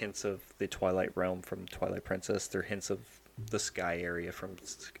there's hints of the Twilight Realm from Twilight Princess. There are hints of the sky area from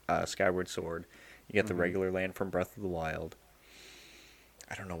Skyward Sword. You get the regular land from Breath of the Wild.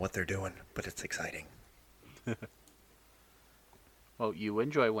 I don't know what they're doing, but it's exciting. Well, you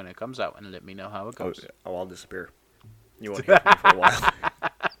enjoy when it comes out and let me know how it goes. Oh, I'll disappear. You won't hear from me for a while.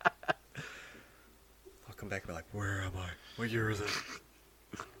 I'll come back and be like, where am I? What year is it?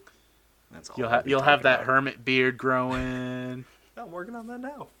 That's all You'll have that hermit beard growing. I'm working on that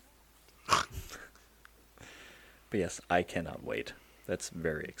now. But yes, I cannot wait. That's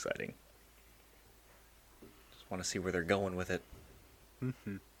very exciting. Just want to see where they're going with it.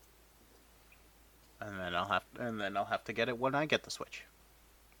 Mm-hmm. And then I'll have to get it when I get the Switch.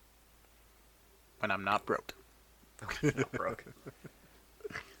 When I'm not broke. Not broke.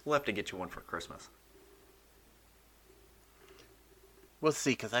 We'll have to get you one for Christmas. We'll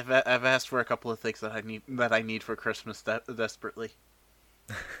see, because I've asked for a couple of things that I need for Christmas desperately.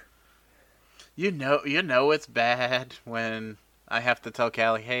 You know it's bad when I have to tell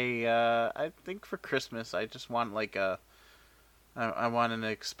Callie, hey, I think for Christmas I just want I want an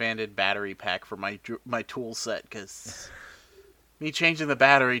expanded battery pack for my tool set, because me changing the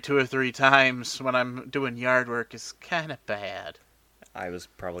battery 2 or 3 times when I'm doing yard work is kind of bad. I was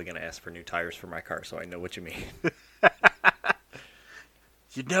probably going to ask for new tires for my car, so I know what you mean.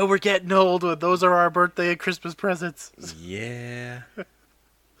 You know we're getting old when those are our birthday and Christmas presents. Yeah.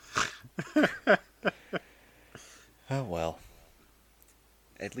 Oh, well.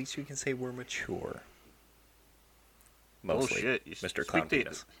 At least you can say we're mature. Mostly, oh, shit. Mr. Clown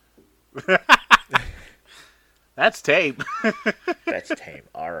Penis. That's tame. That's tame.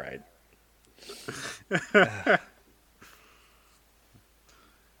 All right.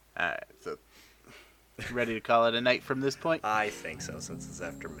 Alright, so ready to call it a night from this point? I think so, since it's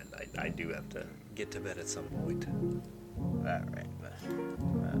after midnight. I do have to get to bed at some point. Alright.